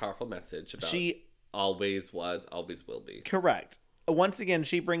very powerful message about she always was, always will be. Correct. Once again,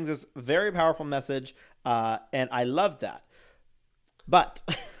 she brings this very powerful message, and I love that. But,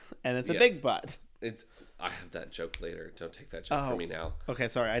 and it's a big but. I have that joke later. Don't take that joke from me now. Okay,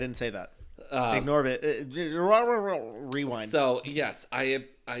 sorry, I didn't say that. Ignore it. Rewind. So yes, I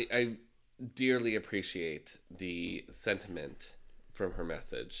dearly appreciate the sentiment from her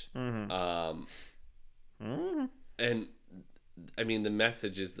message. Mm-hmm. And I mean, the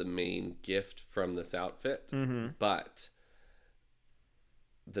message is the main gift from this outfit, but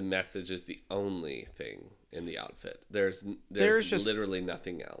the message is the only thing in the outfit. There's just literally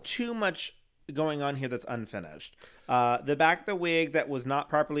nothing else. Too much going on here that's unfinished. The back of the wig that was not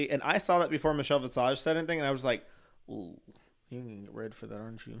properly, and I saw that before Michelle Visage said anything, and I was like, ooh, you're gonna get red for that,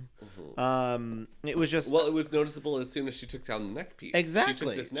 aren't you? Mm-hmm. It was just, well, it was noticeable as soon as she took down the neck piece.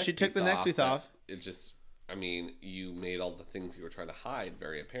 Exactly. She took the neck piece off. It just, I mean, you made all the things you were trying to hide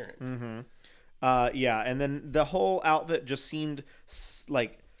very apparent. Mm-hmm. Yeah, and then the whole outfit just seemed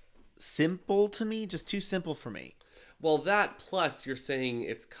like simple to me, just too simple for me. Well, that plus you're saying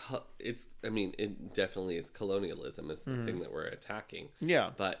it's. I mean, it definitely is colonialism is the thing that we're attacking.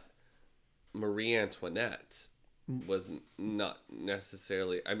 Yeah, but Marie Antoinette was not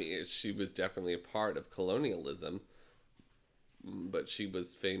necessarily. I mean, she was definitely a part of colonialism, but she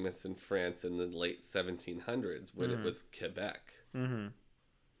was famous in France in the late 1700s when it was Quebec. Mm-hmm.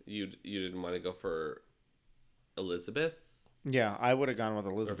 You didn't want to go for Elizabeth? Yeah, I would have gone with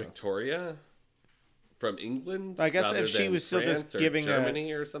Elizabeth or Victoria. From England? I guess if she was still just giving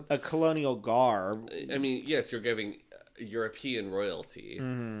Germany or something. A colonial garb. I mean, yes, you're giving European royalty,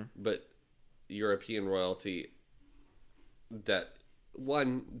 but European royalty that,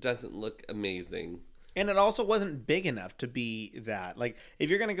 one, doesn't look amazing. And it also wasn't big enough to be that. Like, if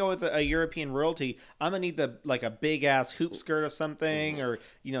you're going to go with a European royalty, I'm going to need a big-ass hoop skirt or something, or,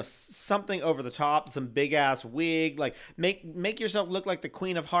 something over the top, some big-ass wig. Like, make yourself look like the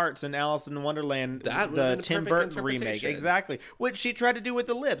Queen of Hearts in Alice in Wonderland, the Tim Burton remake. Exactly. Which she tried to do with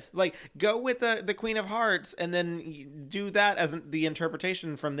the lips. Like, go with the Queen of Hearts and then do that as the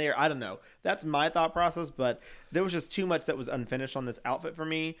interpretation from there. I don't know. That's my thought process, but there was just too much that was unfinished on this outfit for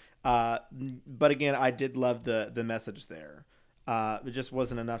me. But again, I did love the message there. It just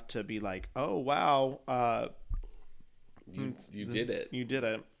wasn't enough to be like, oh wow, you did it. You did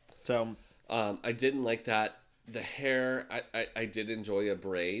it. So I didn't like that. The hair, I did enjoy a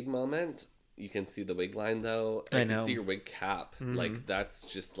braid moment. You can see the wig line though. I know. Can see your wig cap. Mm-hmm. Like that's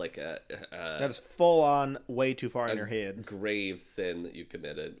just like that is full on way too far in your head. Grave sin that you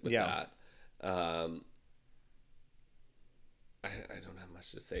committed with that. I don't have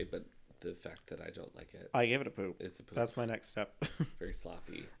much to say, but the fact that I don't like it. I gave it a poop. It's a poop. That's my next step. Very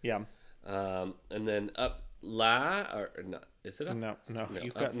sloppy. Yeah. And then or not? Is it up? No.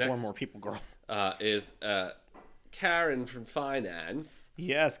 You've got four more people, girl. Is Karen from Finance.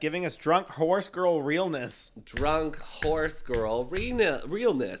 Yes, giving us drunk horse girl realness. Drunk horse girl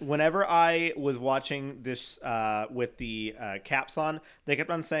realness. Whenever I was watching this with the caps on, they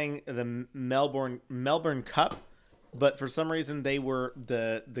kept on saying the Melbourne Cup. But for some reason, they were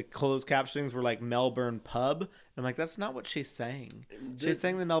the closed captionings were like Melbourne Pub. I'm like, that's not what she's saying. She's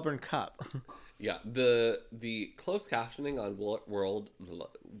saying the Melbourne Cup. Yeah, the closed captioning on World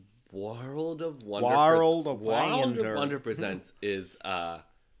of Wonder Presents is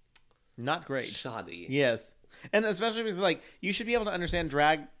not great. Shoddy. Yes, and especially because like you should be able to understand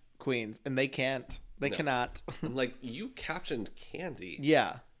drag queens, and they can't. They cannot. I'm like, you captioned Candy.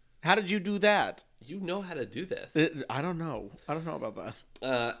 Yeah. How did you do that? You know how to do this. I don't know. I don't know about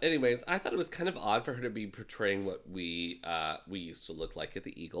that. Anyways, I thought it was kind of odd for her to be portraying what we used to look like at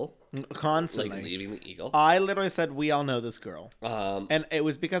the Eagle. Constantly. Like leaving the Eagle. I literally said, we all know this girl. And it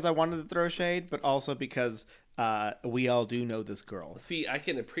was because I wanted to throw shade, but also because we all do know this girl. See, I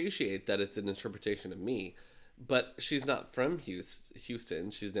can appreciate that it's an interpretation of me, but she's not from Houston.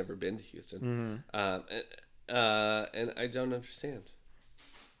 She's never been to Houston. Mm-hmm. And I don't understand.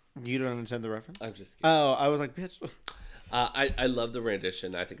 You don't understand the reference? I'm just kidding. Oh, I was like, bitch. I love the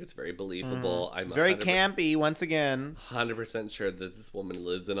rendition. I think it's very believable. I'm Very campy once again. 100% sure that this woman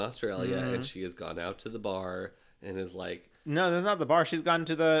lives in Australia and she has gone out to the bar and is like, No, that's not the bar. She's gone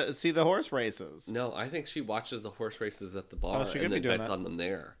to see the horse races. no, I think she watches the horse races at the bar she could and be then doing bets that. on them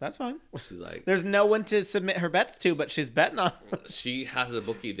there. That's fine. She's like, There's no one to submit her bets to, but she's betting on. she has a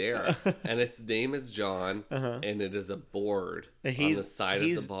bookie there, and its name is John, and it is a board on the side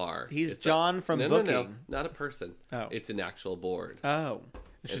of the bar. He's It's John from no, booking. No, not a person. Oh. It's an actual board. Oh,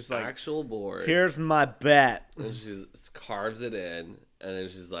 It's she's an like, actual board. here's my bet. And she carves it in, and then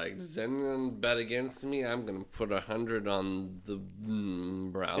she's like, "Does anyone bet against me? I'm gonna put 100 on the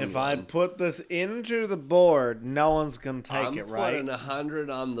brown If one. I put this into the board, no one's gonna take I'm it, right? putting 100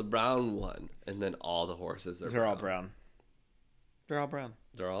 on the brown one." And then all the horses are They're all brown. They're all brown.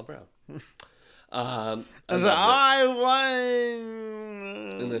 They're all brown. I I was love like, it. I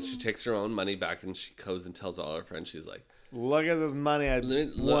won. And then she takes her own money back, and she goes and tells all her friends. She's like, Look at this money I Look,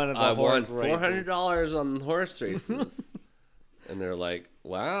 won at the I won horse races. $400 on horse races. And they're like,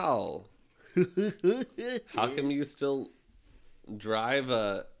 wow. How come you still drive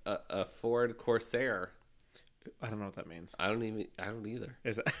a Ford Corsair? I don't know what that means. I don't either.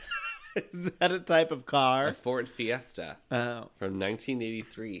 Is that, is that a type of A car? Ford Fiesta Oh, from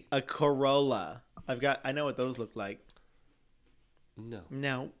 1983. a Corolla. I know what those look like. No,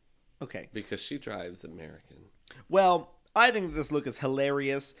 No. Okay. because she drives American. Well, I think this look is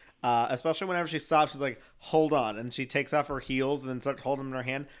hilarious, especially whenever she stops. She's like, hold on. And she takes off her heels and then starts holding them in her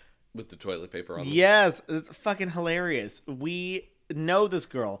hand. With the toilet paper on them. Yes, it's fucking hilarious. We know this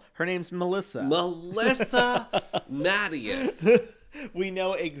girl. Her name's Melissa. Melissa Mattias. We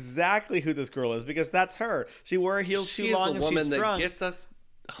know exactly who this girl is because that's her. She wore her heels too She's long the and woman she's that drunk. gets us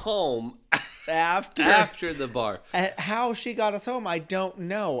home After the bar. And how she got us home, I don't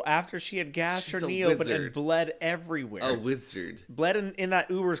know. After she had gassed She's her a knee open and wizard. bled everywhere. A wizard. Bled in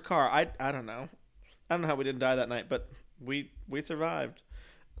that Uber's car. I don't know. I don't know how we didn't die that night, but we survived.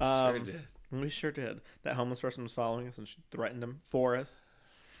 Sure did. We sure did. That homeless person was following us and she threatened him for us.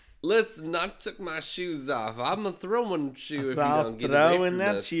 Listen, I took my shoes off. I'm a throwing shoe if you I'll don't get throw away in from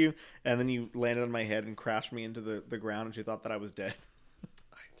that this. shoe. And then you landed on my head and crashed me into the ground and she thought that I was dead.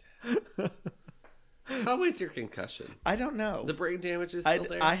 I did. How is your concussion? I don't know. The brain damage is still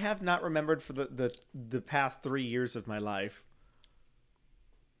there? I have not remembered for the past 3 years of my life.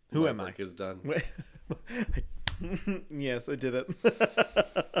 Who My am I? work is done. Yes, I did it.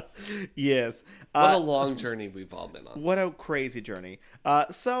 Yes. What a long journey we've all been on. What a crazy journey.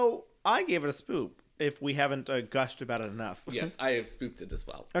 So I gave it a spoop if we haven't gushed about it enough. Yes, I have spooked it as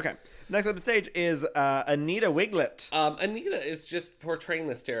well. Okay. Next up on stage is Anita Wiglet. Anita is just portraying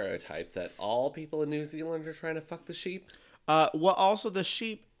the stereotype that all people in New Zealand are trying to fuck the sheep. Well, also the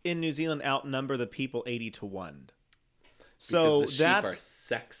sheep in New Zealand outnumber the people 80-1. So Because the sheep that's are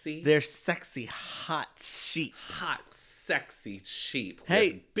sexy. they're sexy, hot sheep. Hot, sexy sheep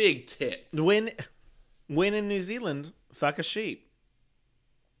Hey. with big tits. When in New Zealand, fuck a sheep.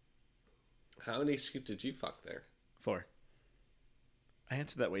 How many sheep did you fuck there? 4. I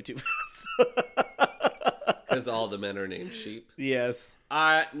answered that way too fast. Because all the men are named sheep. Yes.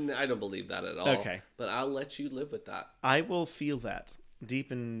 I don't believe that at all. Okay. But I'll let you live with that. I will feel that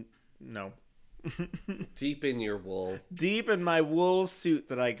deep in Deep in your wool. deep in my wool suit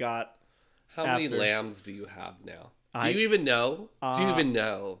that I got. How many After. lambs do you have now? I- Do you even know? Do you even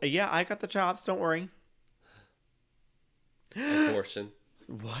know? Yeah, I got the chops. Don't worry. Abortion.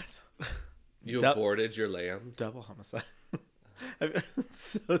 What? You Du- aborted your lambs? Double homicide.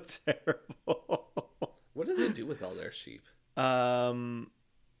 It's so terrible. What do they do with all their sheep?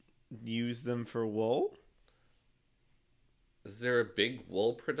 Use them for wool? Is there a big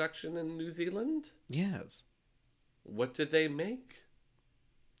wool production in New Zealand? Yes. What did they make?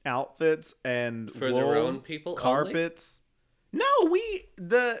 Outfits and For wool, their own people only? carpets. No,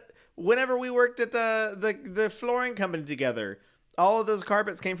 whenever we worked at the flooring company together, all of those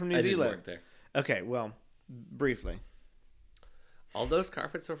carpets came from New I didn't Zealand. work there. Okay, well, briefly. All those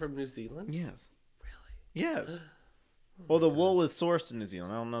carpets are from New Zealand? Yes. Really? Yes. Well, the wool is sourced in New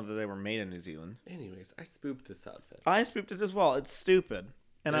Zealand. I don't know that they were made in New Zealand. Anyways, I spooped this outfit. I spooped it as well. It's stupid.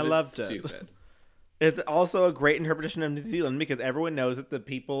 And I It is loved it. stupid. It's also a great interpretation of New Zealand because everyone knows that the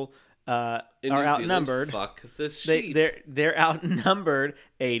people In are New Zealand, outnumbered. fuck the sheep. They're outnumbered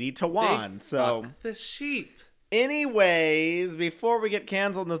 80-1. They So, fuck the sheep. anyways, before we get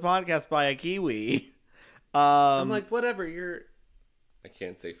canceled in this podcast by a Kiwi, I'm like, whatever. I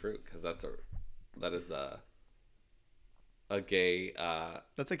can't say fruit because that is a gay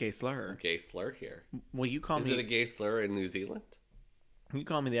that's a gay slur. gay slur here. Well, you call Is me it a gay slur in New Zealand? you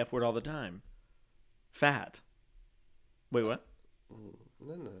call me the F word all the time. Fat. Wait, what?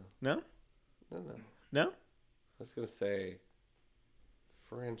 No. No? No. No? I was gonna say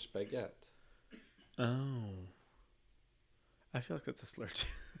French baguette. Oh. I feel like that's a slur too.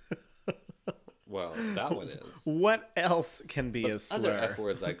 Well, that one is. What else can be But a slur? other F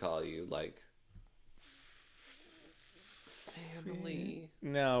words I call you, like family.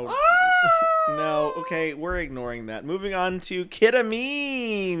 No. No. Okay, we're ignoring that. Moving on to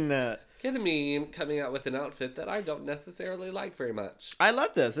ketamine. Ketamine coming out with an outfit that I don't necessarily like very much. I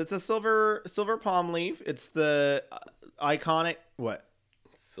love this. It's a silver palm leaf. It's the iconic what?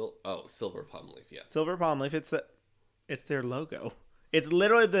 Silver palm leaf, yes. Silver palm leaf. It's their logo. It's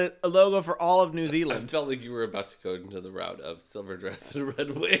literally the logo for all of New I Zealand. felt like you were about to go into the route of silver dress and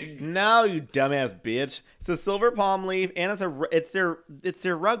red wig. No, you dumbass bitch. It's a silver palm leaf, and it's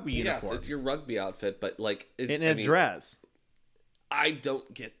their rugby Yes, uniform. it's your rugby outfit, but like in a dress. I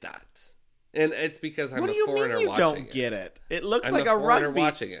don't get that, and it's because I'm What a do you foreigner mean you watching don't it. get it? It looks I'm like a a foreigner rugby.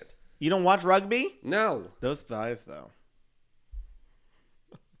 watching it. You don't watch rugby? No, Those thighs, though.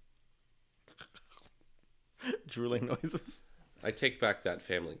 Drooling noises. I take back that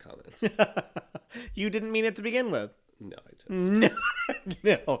family comment. You didn't mean it to begin with. No, I didn't. No,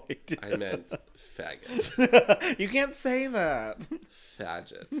 no, I didn't. I meant faggot, You can't say that.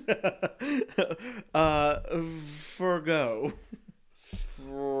 faggot. Forgo.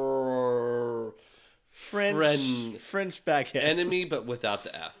 French baguette. Enemy, but without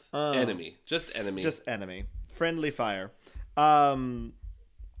the F. Enemy, just enemy. Just enemy. Friendly fire. Yeah,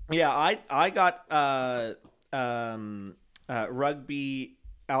 I got rugby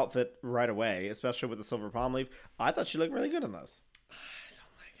outfit right away, especially with the silver palm leaf. I thought she looked really good in this. I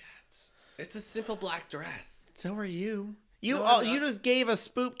don't like it. It's a simple black dress. So are you. You No, I'm you not. just gave a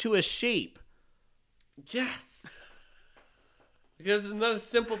spoop to a sheep. Yes. Because it's not a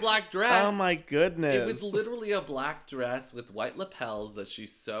simple black dress. Oh my goodness. It was literally a black dress with white lapels that she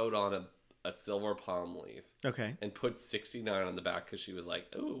sewed on a silver palm leaf Okay. and put 69 on the back because she was like,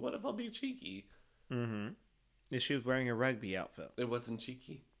 "Ooh, what if I'll be cheeky?" Mm-hmm. She was wearing a rugby outfit. It wasn't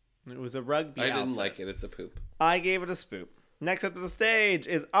cheeky. It was a rugby outfit. I didn't like it. It's a poop. I gave it a spoop. Next up to the stage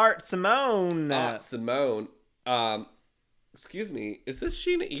is Art Simone. Simone. Excuse me. Is this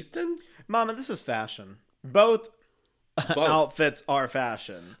Sheena Easton? Mama, this is fashion. Both outfits are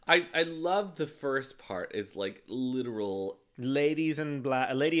fashion. I love the first part is like literal. Lady in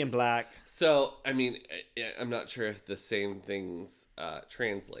black. So, I mean, I'm not sure if the same things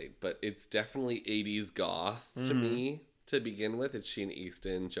translate, but it's definitely 80s goth to me to begin with. It's Sheena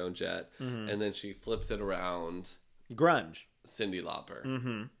Easton, Joan Jett, and then she flips it around. Grunge. Cyndi Lauper.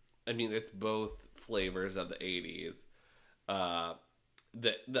 Mm-hmm. I mean, it's both flavors of the 80s.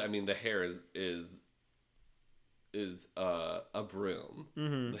 The hair is a broom.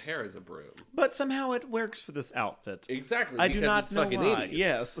 Mm-hmm. The hair is a broom. But somehow it works for this outfit. Exactly. I do because not it's know fucking why. 80s.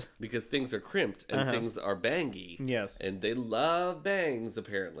 Yes. Because things are crimped and things are bangy. Yes. And they love bangs,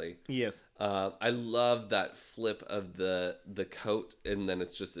 apparently. Yes. I love that flip of the coat, and then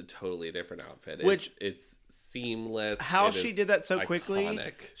it's just a totally different outfit. Which it's seamless. How It she is did that so quickly,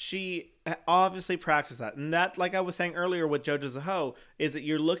 iconic. she obviously practiced that. And that, like I was saying earlier with JoJo Zaho, is that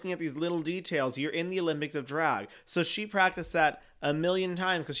you're looking at these little details. You're in the Olympics of drag. So she practiced that a million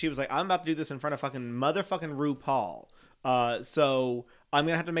times because she was like, I'm about to do this in front of fucking motherfucking RuPaul. So I'm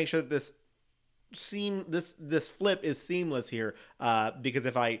going to have to make sure that this flip is seamless here, because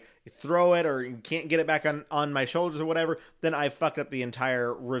if I throw it or can't get it back on my shoulders or whatever, then I fucked up the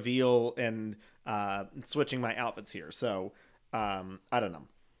entire reveal and switching my outfits here. So I don't know.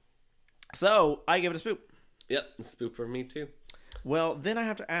 So I give it a spoop. Yep, spoop for me too. Well, then I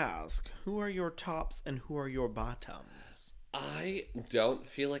have to ask, who are your tops and who are your bottoms? I don't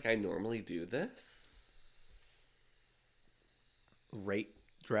feel like I normally do this. Rate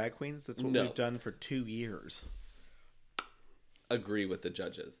drag queens? That's what No. we've done for 2 years. Agree with the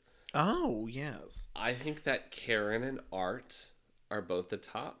judges. Oh, yes. I think that Karen and Art are both the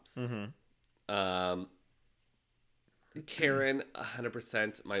tops. Mm-hmm. Karen,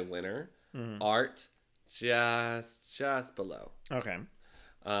 100% my winner. Mm-hmm. Art, just below. Okay.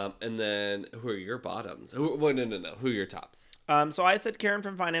 And then who are your bottoms? No. Who are your tops? So I said Karen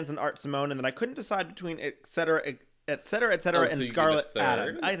from Finance and Art Simone, and then I couldn't decide between et cetera, Oh, and so you Scarlett did a Adam.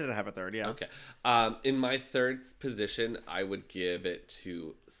 third? I did have a third, yeah. Okay. In my third position, I would give it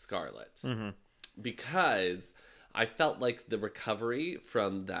to Scarlett. Mm-hmm. Because I felt like the recovery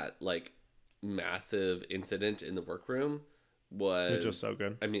from that, like, massive incident in the workroom was... It's just so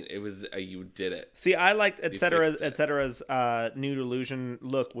good. I mean, it was... you did it. See, I liked et fixed it. cetera's Nude Illusion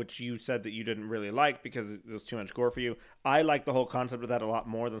look, which you said that you didn't really like because it was too much gore for you. I like the whole concept of that a lot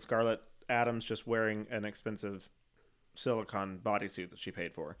more than Scarlett Adams just wearing an expensive silicone bodysuit that she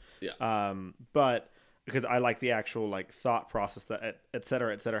paid for. Yeah. But because I like the actual like thought process that et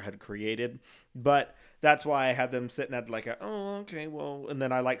cetera had created. But that's why I had them sitting at like and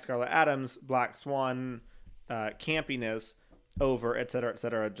then I like Scarlett Adams, Black Swan, campiness over et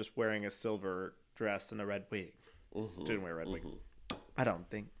cetera, just wearing a silver dress and a red wig. Mm-hmm. Didn't wear a red wig. I don't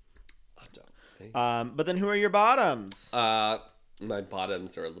think. But then who are your bottoms? My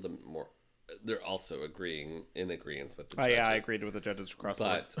bottoms are a little bit more. They're also in agreement with the judges. Yeah, I agreed with the judges across the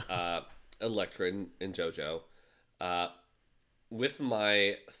board. But Elektra and JoJo. With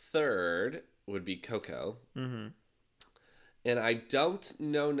my third would be Coco. Mm-hmm. And I don't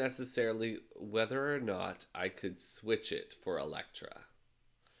know necessarily whether or not I could switch it for Elektra.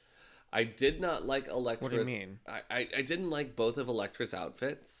 I did not like Elektra's... What do you mean? I didn't like both of Elektra's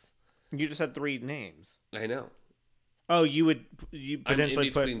outfits. You just had 3 names. I know. Oh, you potentially I'm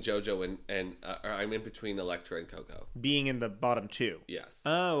in between JoJo and I'm in between Elektra and Coco. Being in the bottom 2. Yes.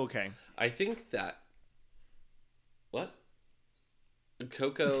 Oh, okay. I think that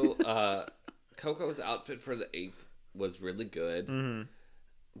Coco's outfit for the ape was really good. Mm-hmm.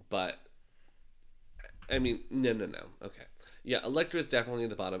 But I mean, no. Okay. Yeah, Elektra's definitely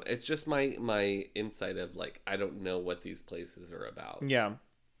the bottom. It's just my insight of like I don't know what these places are about. Yeah.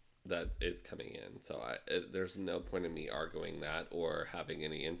 That is coming in. So there's no point in me arguing that or having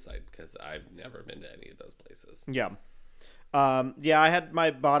any insight because I've never been to any of those places. Yeah. I had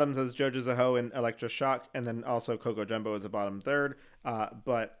my bottoms as JoJo Zaho and Elektra Shock, and then also Coco Jumbo as a bottom third.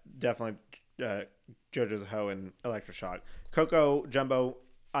 But definitely JoJo Zaho and Elektra Shock. Coco Jumbo,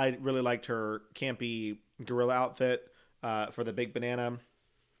 I really liked her campy gorilla outfit for the big banana,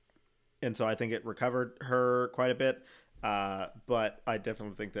 and so I think it recovered her quite a bit. But I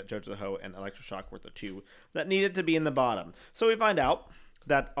definitely think that JoJo Zaho and Elektra Shock were the 2 that needed to be in the bottom. So we find out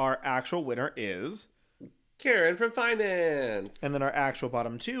that our actual winner is Karen from Finance. And then our actual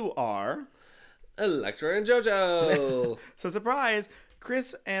bottom 2 are Elektra and JoJo. So surprise,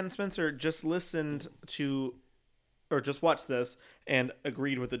 Chris and Spencer just listened to or just watched this and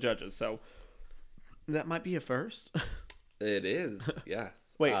agreed with the judges. So that might be a first. It is,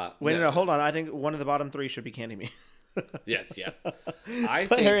 yes. Wait, no, hold on. I think one of the bottom 3 should be Candy Me. Yes. I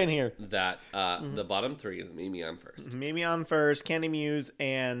Put think her in here. That the bottom 3 is Mimi on first. Mimi on first, Candy Muse,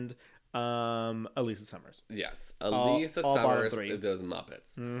 and Elisa Summers. Yes, Elisa all Summers, bottom 3. those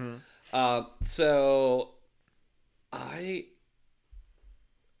Muppets. Mm-hmm. So I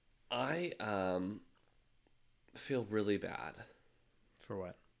feel really bad. For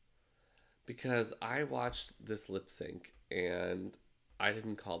what? Because I watched this lip sync and I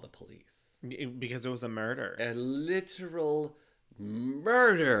didn't call the police. Because it was a murder. A literal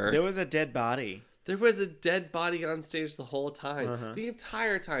murder. There was a dead body. There was a dead body on stage the whole time. Uh-huh. The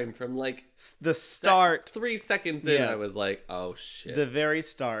entire time from like the start. 3 seconds in, yes. I was like, oh shit. The very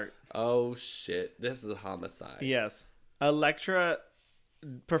start. Oh shit. This is a homicide. Yes. Elektra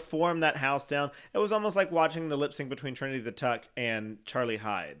performed that house down. It was almost like watching the lip sync between Trinity the Tuck and Charlie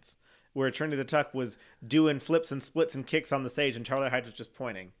Hides, where Trinity the Tuck was doing flips and splits and kicks on the stage and Charlie Hides was just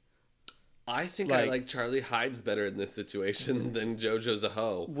pointing. I think I like Charlie Hides better in this situation than JoJo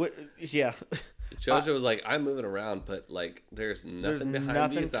Zaho. Yeah. JoJo was like, I'm moving around, but like there's nothing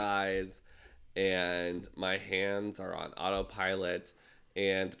behind these eyes and my hands are on autopilot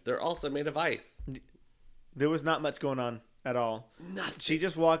and they're also made of ice. There was not much going on at all. Nothing. She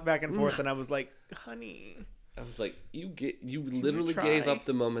just walked back and forth and I was like, honey. I was like, you literally gave up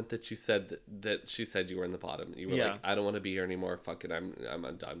the moment that you said that she said you were in the bottom. You were like, I don't want to be here anymore. Fuck it. I'm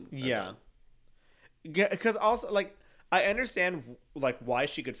done. I'm done. Because also, like, I understand like why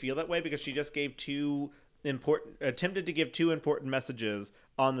she could feel that way because she just gave attempted to give 2 important messages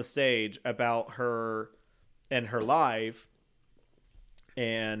on the stage about her and her life,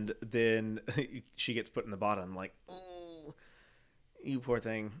 and then she gets put in the bottom. Like, oh, you poor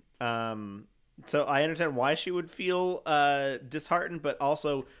thing. So I understand why she would feel disheartened, but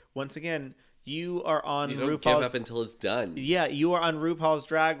also once again, you are on RuPaul's. You don't give up until it's done. Yeah, you are on RuPaul's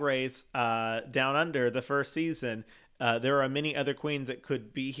Drag Race Down Under, the first season. There are many other queens that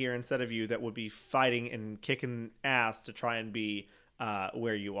could be here instead of you that would be fighting and kicking ass to try and be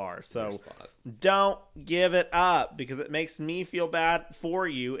where you are. So don't give it up because it makes me feel bad for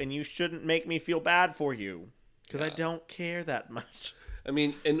you, and you shouldn't make me feel bad for you because I don't care that much. I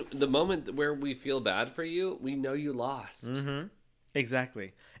mean, in the moment where we feel bad for you, we know you lost. Mm-hmm.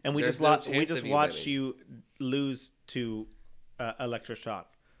 Exactly. And we There's just watched you lose to Elektra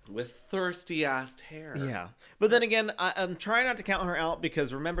Shock. With thirsty-ass hair. Yeah. But then again, I'm trying not to count her out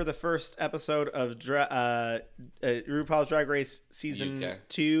because remember the first episode of RuPaul's Drag Race Season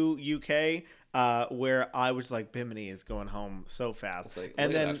 2 UK? where I was like, Bimini is going home so fast. It's like,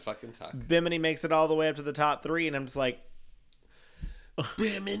 and look at then that fucking tuck. Bimini makes it all the way up to the top 3, and I'm just like,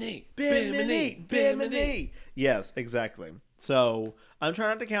 Bimini, Bimini, Bimini. Yes, exactly. So I'm trying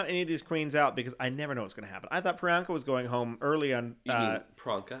not to count any of these queens out because I never know what's going to happen. I thought Priyanka was going home early on. You mean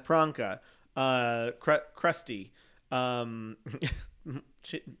Pranka? Pranka, Krusty,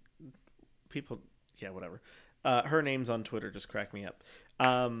 people, yeah, whatever. Her names on Twitter just crack me up.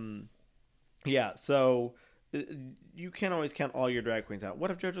 Yeah, so you can't always count all your drag queens out.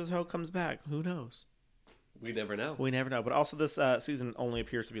 What if JoJo's Ho comes back? Who knows? We never know. We never know. But also, this season only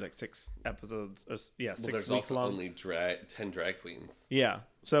appears to be like 6 episodes. Yeah, 6 there's weeks also long. only 10 drag queens. Yeah,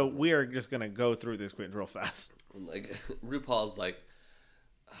 so we are just gonna go through these queens real fast. Like RuPaul's like,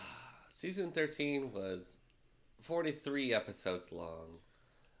 season 13 was 43 episodes long.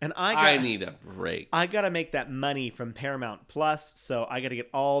 And I need a break. I gotta make that money from Paramount Plus, so I gotta get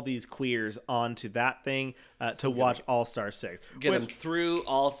all these queers onto that thing to watch All Star 6. Get them through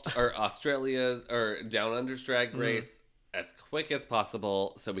Australia or Down Under's Drag Race as quick as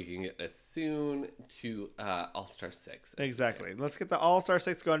possible, so we can get as soon to All Star 6. Exactly. Let's get the All Star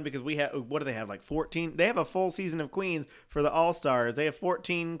 6 going because we have. What do they have? Like 14. They have a full season of queens for the All Stars. They have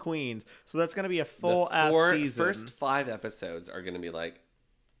 14 queens, so that's gonna be a full ass season. First 5 episodes are gonna be like,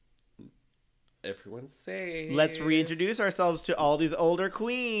 everyone's safe. Let's reintroduce ourselves to all these older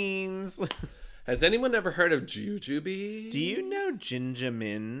queens. Has anyone ever heard of Jujubee? Do you know Ginger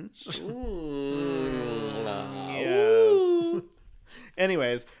Minge? Yes.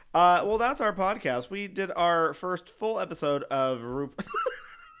 Anyways, well, that's our podcast. We did our first full episode of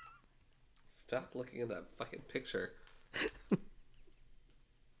Stop looking at that fucking picture.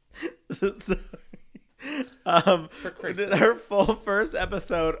 We did our full first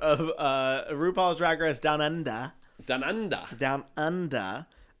episode of RuPaul's Drag Race Down Under. Down Under.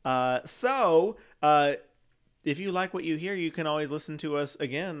 So, if you like what you hear, you can always listen to us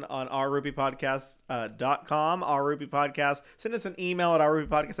again on ourrubypodcast.com. Our Ruby Podcast. Send us an email at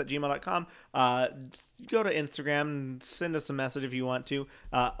ourrubypodcast@gmail.com. Go to Instagram and send us a message if you want to.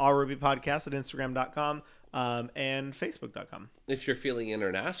 ourrubypodcast@instagram.com. And facebook.com. If you're feeling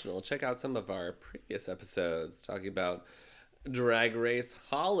international, check out some of our previous episodes talking about Drag Race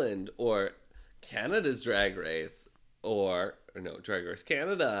Holland or Canada's Drag Race or Drag Race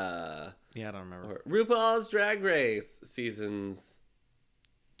Canada. Yeah, I don't remember. Or RuPaul's Drag Race seasons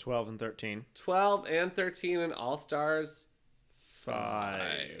 12 and 13. 12 and 13 and All Stars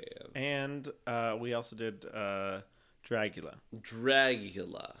 5. And we also did Dragula.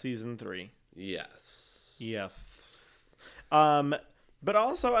 Season 3. Yes. Yeah. But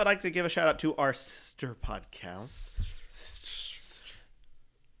also, I'd like to give a shout out to our sister podcast.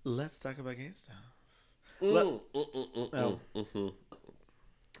 Let's talk about gay stuff.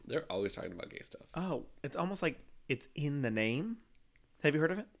 They're always talking about gay stuff. Oh, it's almost like it's in the name. Have you heard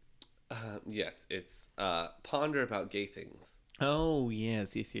of it? Yes, it's ponder about gay things. Oh,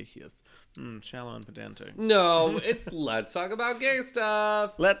 yes. Shallow and pedantic. No, it's Let's Talk About Gay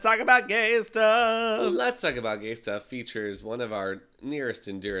Stuff. Let's talk about gay stuff. Let's Talk About Gay Stuff features one of our nearest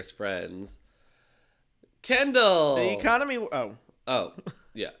and dearest friends, Kendall. The economy. Oh,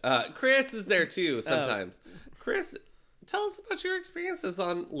 yeah. Chris is there too sometimes. Chris, tell us about your experiences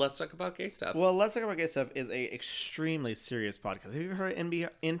on Let's Talk About Gay Stuff. Well, Let's Talk About Gay Stuff is a extremely serious podcast. Have you heard of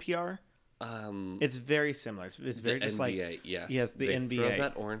NPR? It's very similar. It's very just NBA, like yes, the they NBA. Throw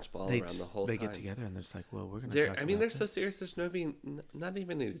that orange ball around the whole time. They time. get together and they're just like, well, we're gonna. Talk they're about so this. serious. There's not even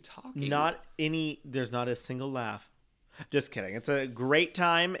any talking. There's not a single laugh. Just kidding. It's a great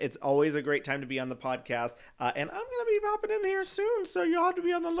time. It's always a great time to be on the podcast. And I'm gonna be popping in here soon, so you'll have to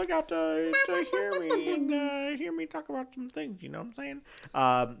be on the lookout to hear me and hear me talk about some things. You know what I'm saying?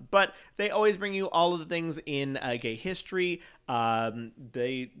 But they always bring you all of the things in gay history.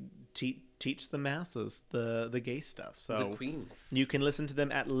 They teach the masses the gay stuff. So the queens. You can listen to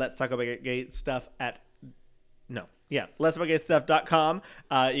them at Let's Talk About Gay Stuff Let's Talk About Gay Stuff.com.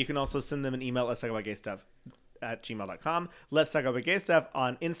 You can also send them an email, Let's Talk About Gay Stuff @gmail.com. Let's Talk About Gay Stuff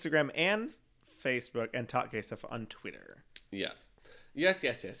on Instagram and Facebook, and Talk Gay Stuff on Twitter. Yes.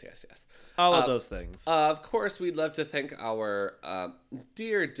 All of those things. Of course, we'd love to thank our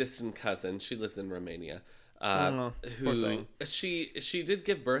dear distant cousin. She lives in Romania. Who she did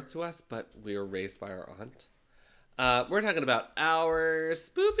give birth to us, but we were raised by our aunt. We're talking about our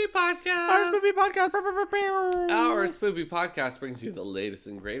Spoopy Podcast. Our Spoopy Podcast brings you the latest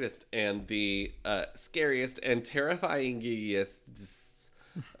and greatest and the scariest and terrifyingest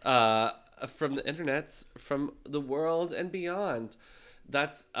from the internets, from the world and beyond.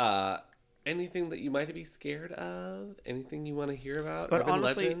 That's anything that you might be scared of? Anything you want to hear about? But Urban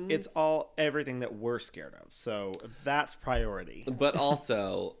honestly, legends? it's all everything that we're scared of. So that's priority. But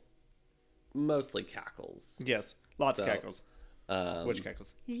also, mostly cackles. Yes, lots So, of cackles. Which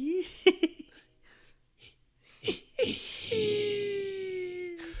cackles?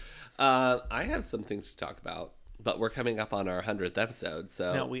 I have some things to talk about, but we're coming up on our 100th episode,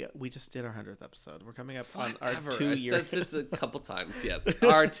 so... No, we just did our 100th episode. We're coming up on our Whatever. 2-year. I said this a couple times, yes.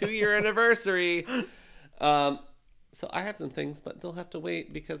 Our 2-year anniversary. So I have some things, but they'll have to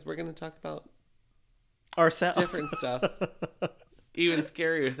wait because we're going to talk about Ourselves. different stuff. Even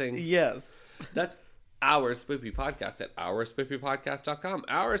scarier things. Yes. That's Our Spoopy Podcast at ourspoopypodcast.com.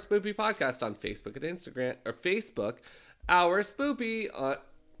 Our Spoopy Podcast on Facebook and Instagram. Or Facebook. Our Spoopy on...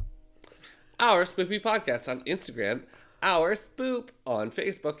 Our Spoopy Podcast on Instagram. Our Spoop on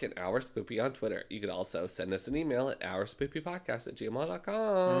Facebook. And Our Spoopy on Twitter. You can also send us an email at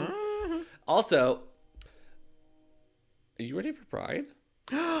ourspoopypodcast@gmail.com. Mm-hmm. Also, are you ready for Pride?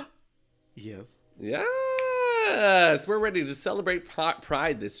 Yes. Yes! We're ready to celebrate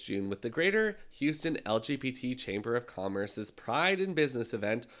Pride this June with the Greater Houston LGBT Chamber of Commerce's Pride in Business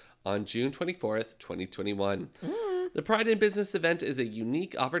event on June 24th, 2021. The Pride in Business event is a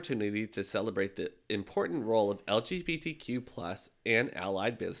unique opportunity to celebrate the important role of LGBTQ+ and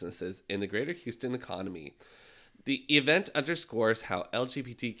allied businesses in the Greater Houston economy. The event underscores how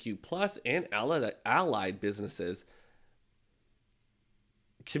LGBTQ+ and allied businesses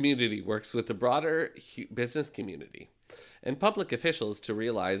community works with the broader business community and public officials to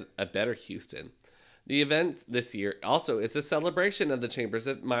realize a better Houston. The event this year also is a celebration of the Chamber's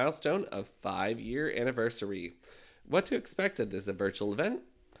milestone of 5-year anniversary. What to expect at this virtual event?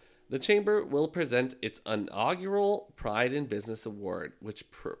 The Chamber will present its inaugural Pride in Business Award, which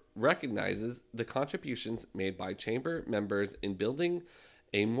recognizes the contributions made by Chamber members in building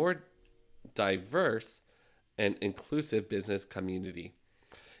a more diverse and inclusive business community.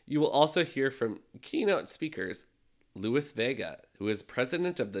 You will also hear from keynote speakers Luis Vega, who is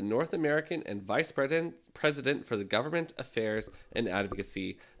president of the North American and vice president for the Government Affairs and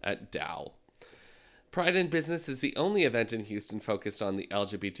Advocacy at Dow. Pride in Business is the only event in Houston focused on the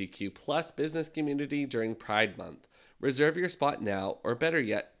LGBTQ+ business community during Pride Month. Reserve your spot now, or better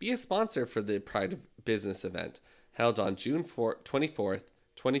yet, be a sponsor for the Pride Business event, held on June 24th,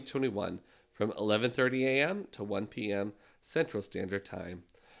 2021, from 11:30 a.m. to 1 p.m. Central Standard Time.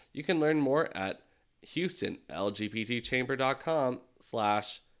 You can learn more at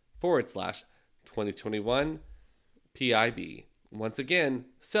HoustonLGBTChamber.com//2021 PIB. Once again,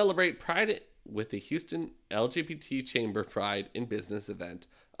 celebrate Pride with the Houston LGBT Chamber Pride in Business event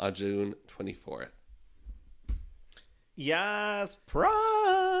on June 24th. Yes,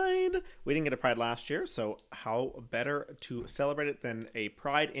 Pride! We didn't get a Pride last year, so how better to celebrate it than a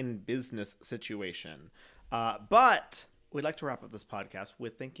Pride in Business situation. But we'd like to wrap up this podcast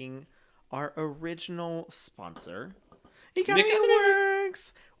with thanking our original sponsor, Economy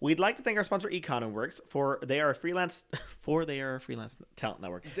Works. We'd like to thank our sponsor, Economy Works, for they are a freelance talent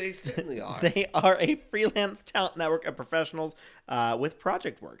network. They certainly are. They are a freelance talent network of professionals with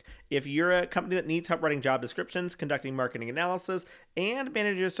project work. If you're a company that needs help writing job descriptions, conducting marketing analysis, and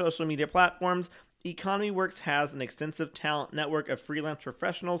manages social media platforms, Economy Works has an extensive talent network of freelance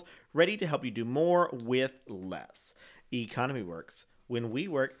professionals ready to help you do more with less. Economy Works. When we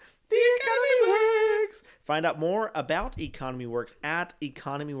work, the economy works. Find out more about Economy Works at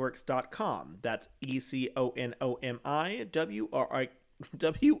economyworks.com. That's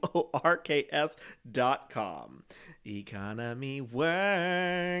ECONOMIWORKS.com. Economy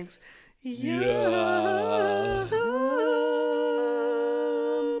Works. Yeah.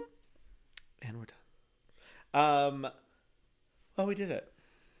 And we're done. Well, we did it.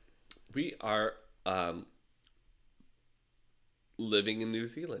 We are living in New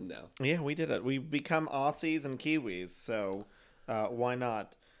Zealand now. Yeah, we did it. We become Aussies and Kiwis, so why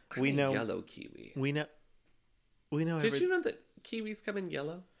not? We know yellow kiwi. We know. Did you know that kiwis come in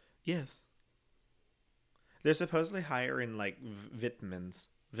yellow? Yes. They're supposedly higher in like vitamins.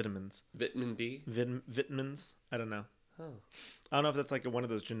 Vitamin B. Vitamins. I don't know. Oh, I don't know if that's like one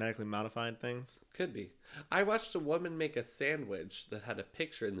of those genetically modified things. could be. I watched a woman make a sandwich that had a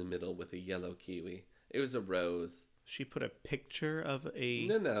picture in the middle with a yellow kiwi. It was a rose. She put a picture of a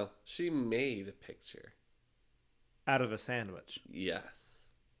No. She made a picture. out of a sandwich. Yes.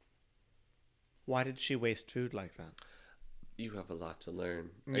 Why did she waste food like that? You have a lot to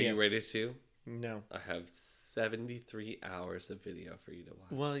learn. Are Yes. you ready to? No. I have 73 hours of video for you to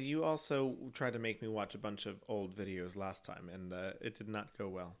watch. Well, you also tried to make me watch a bunch of old videos last time, and it did not go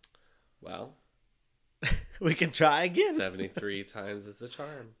well. Well, We can try again. 73 times is the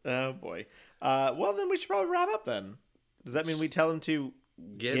charm. Oh, boy. Well, then we should probably wrap up then. Does that mean we tell him to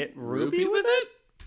get Ruby with it?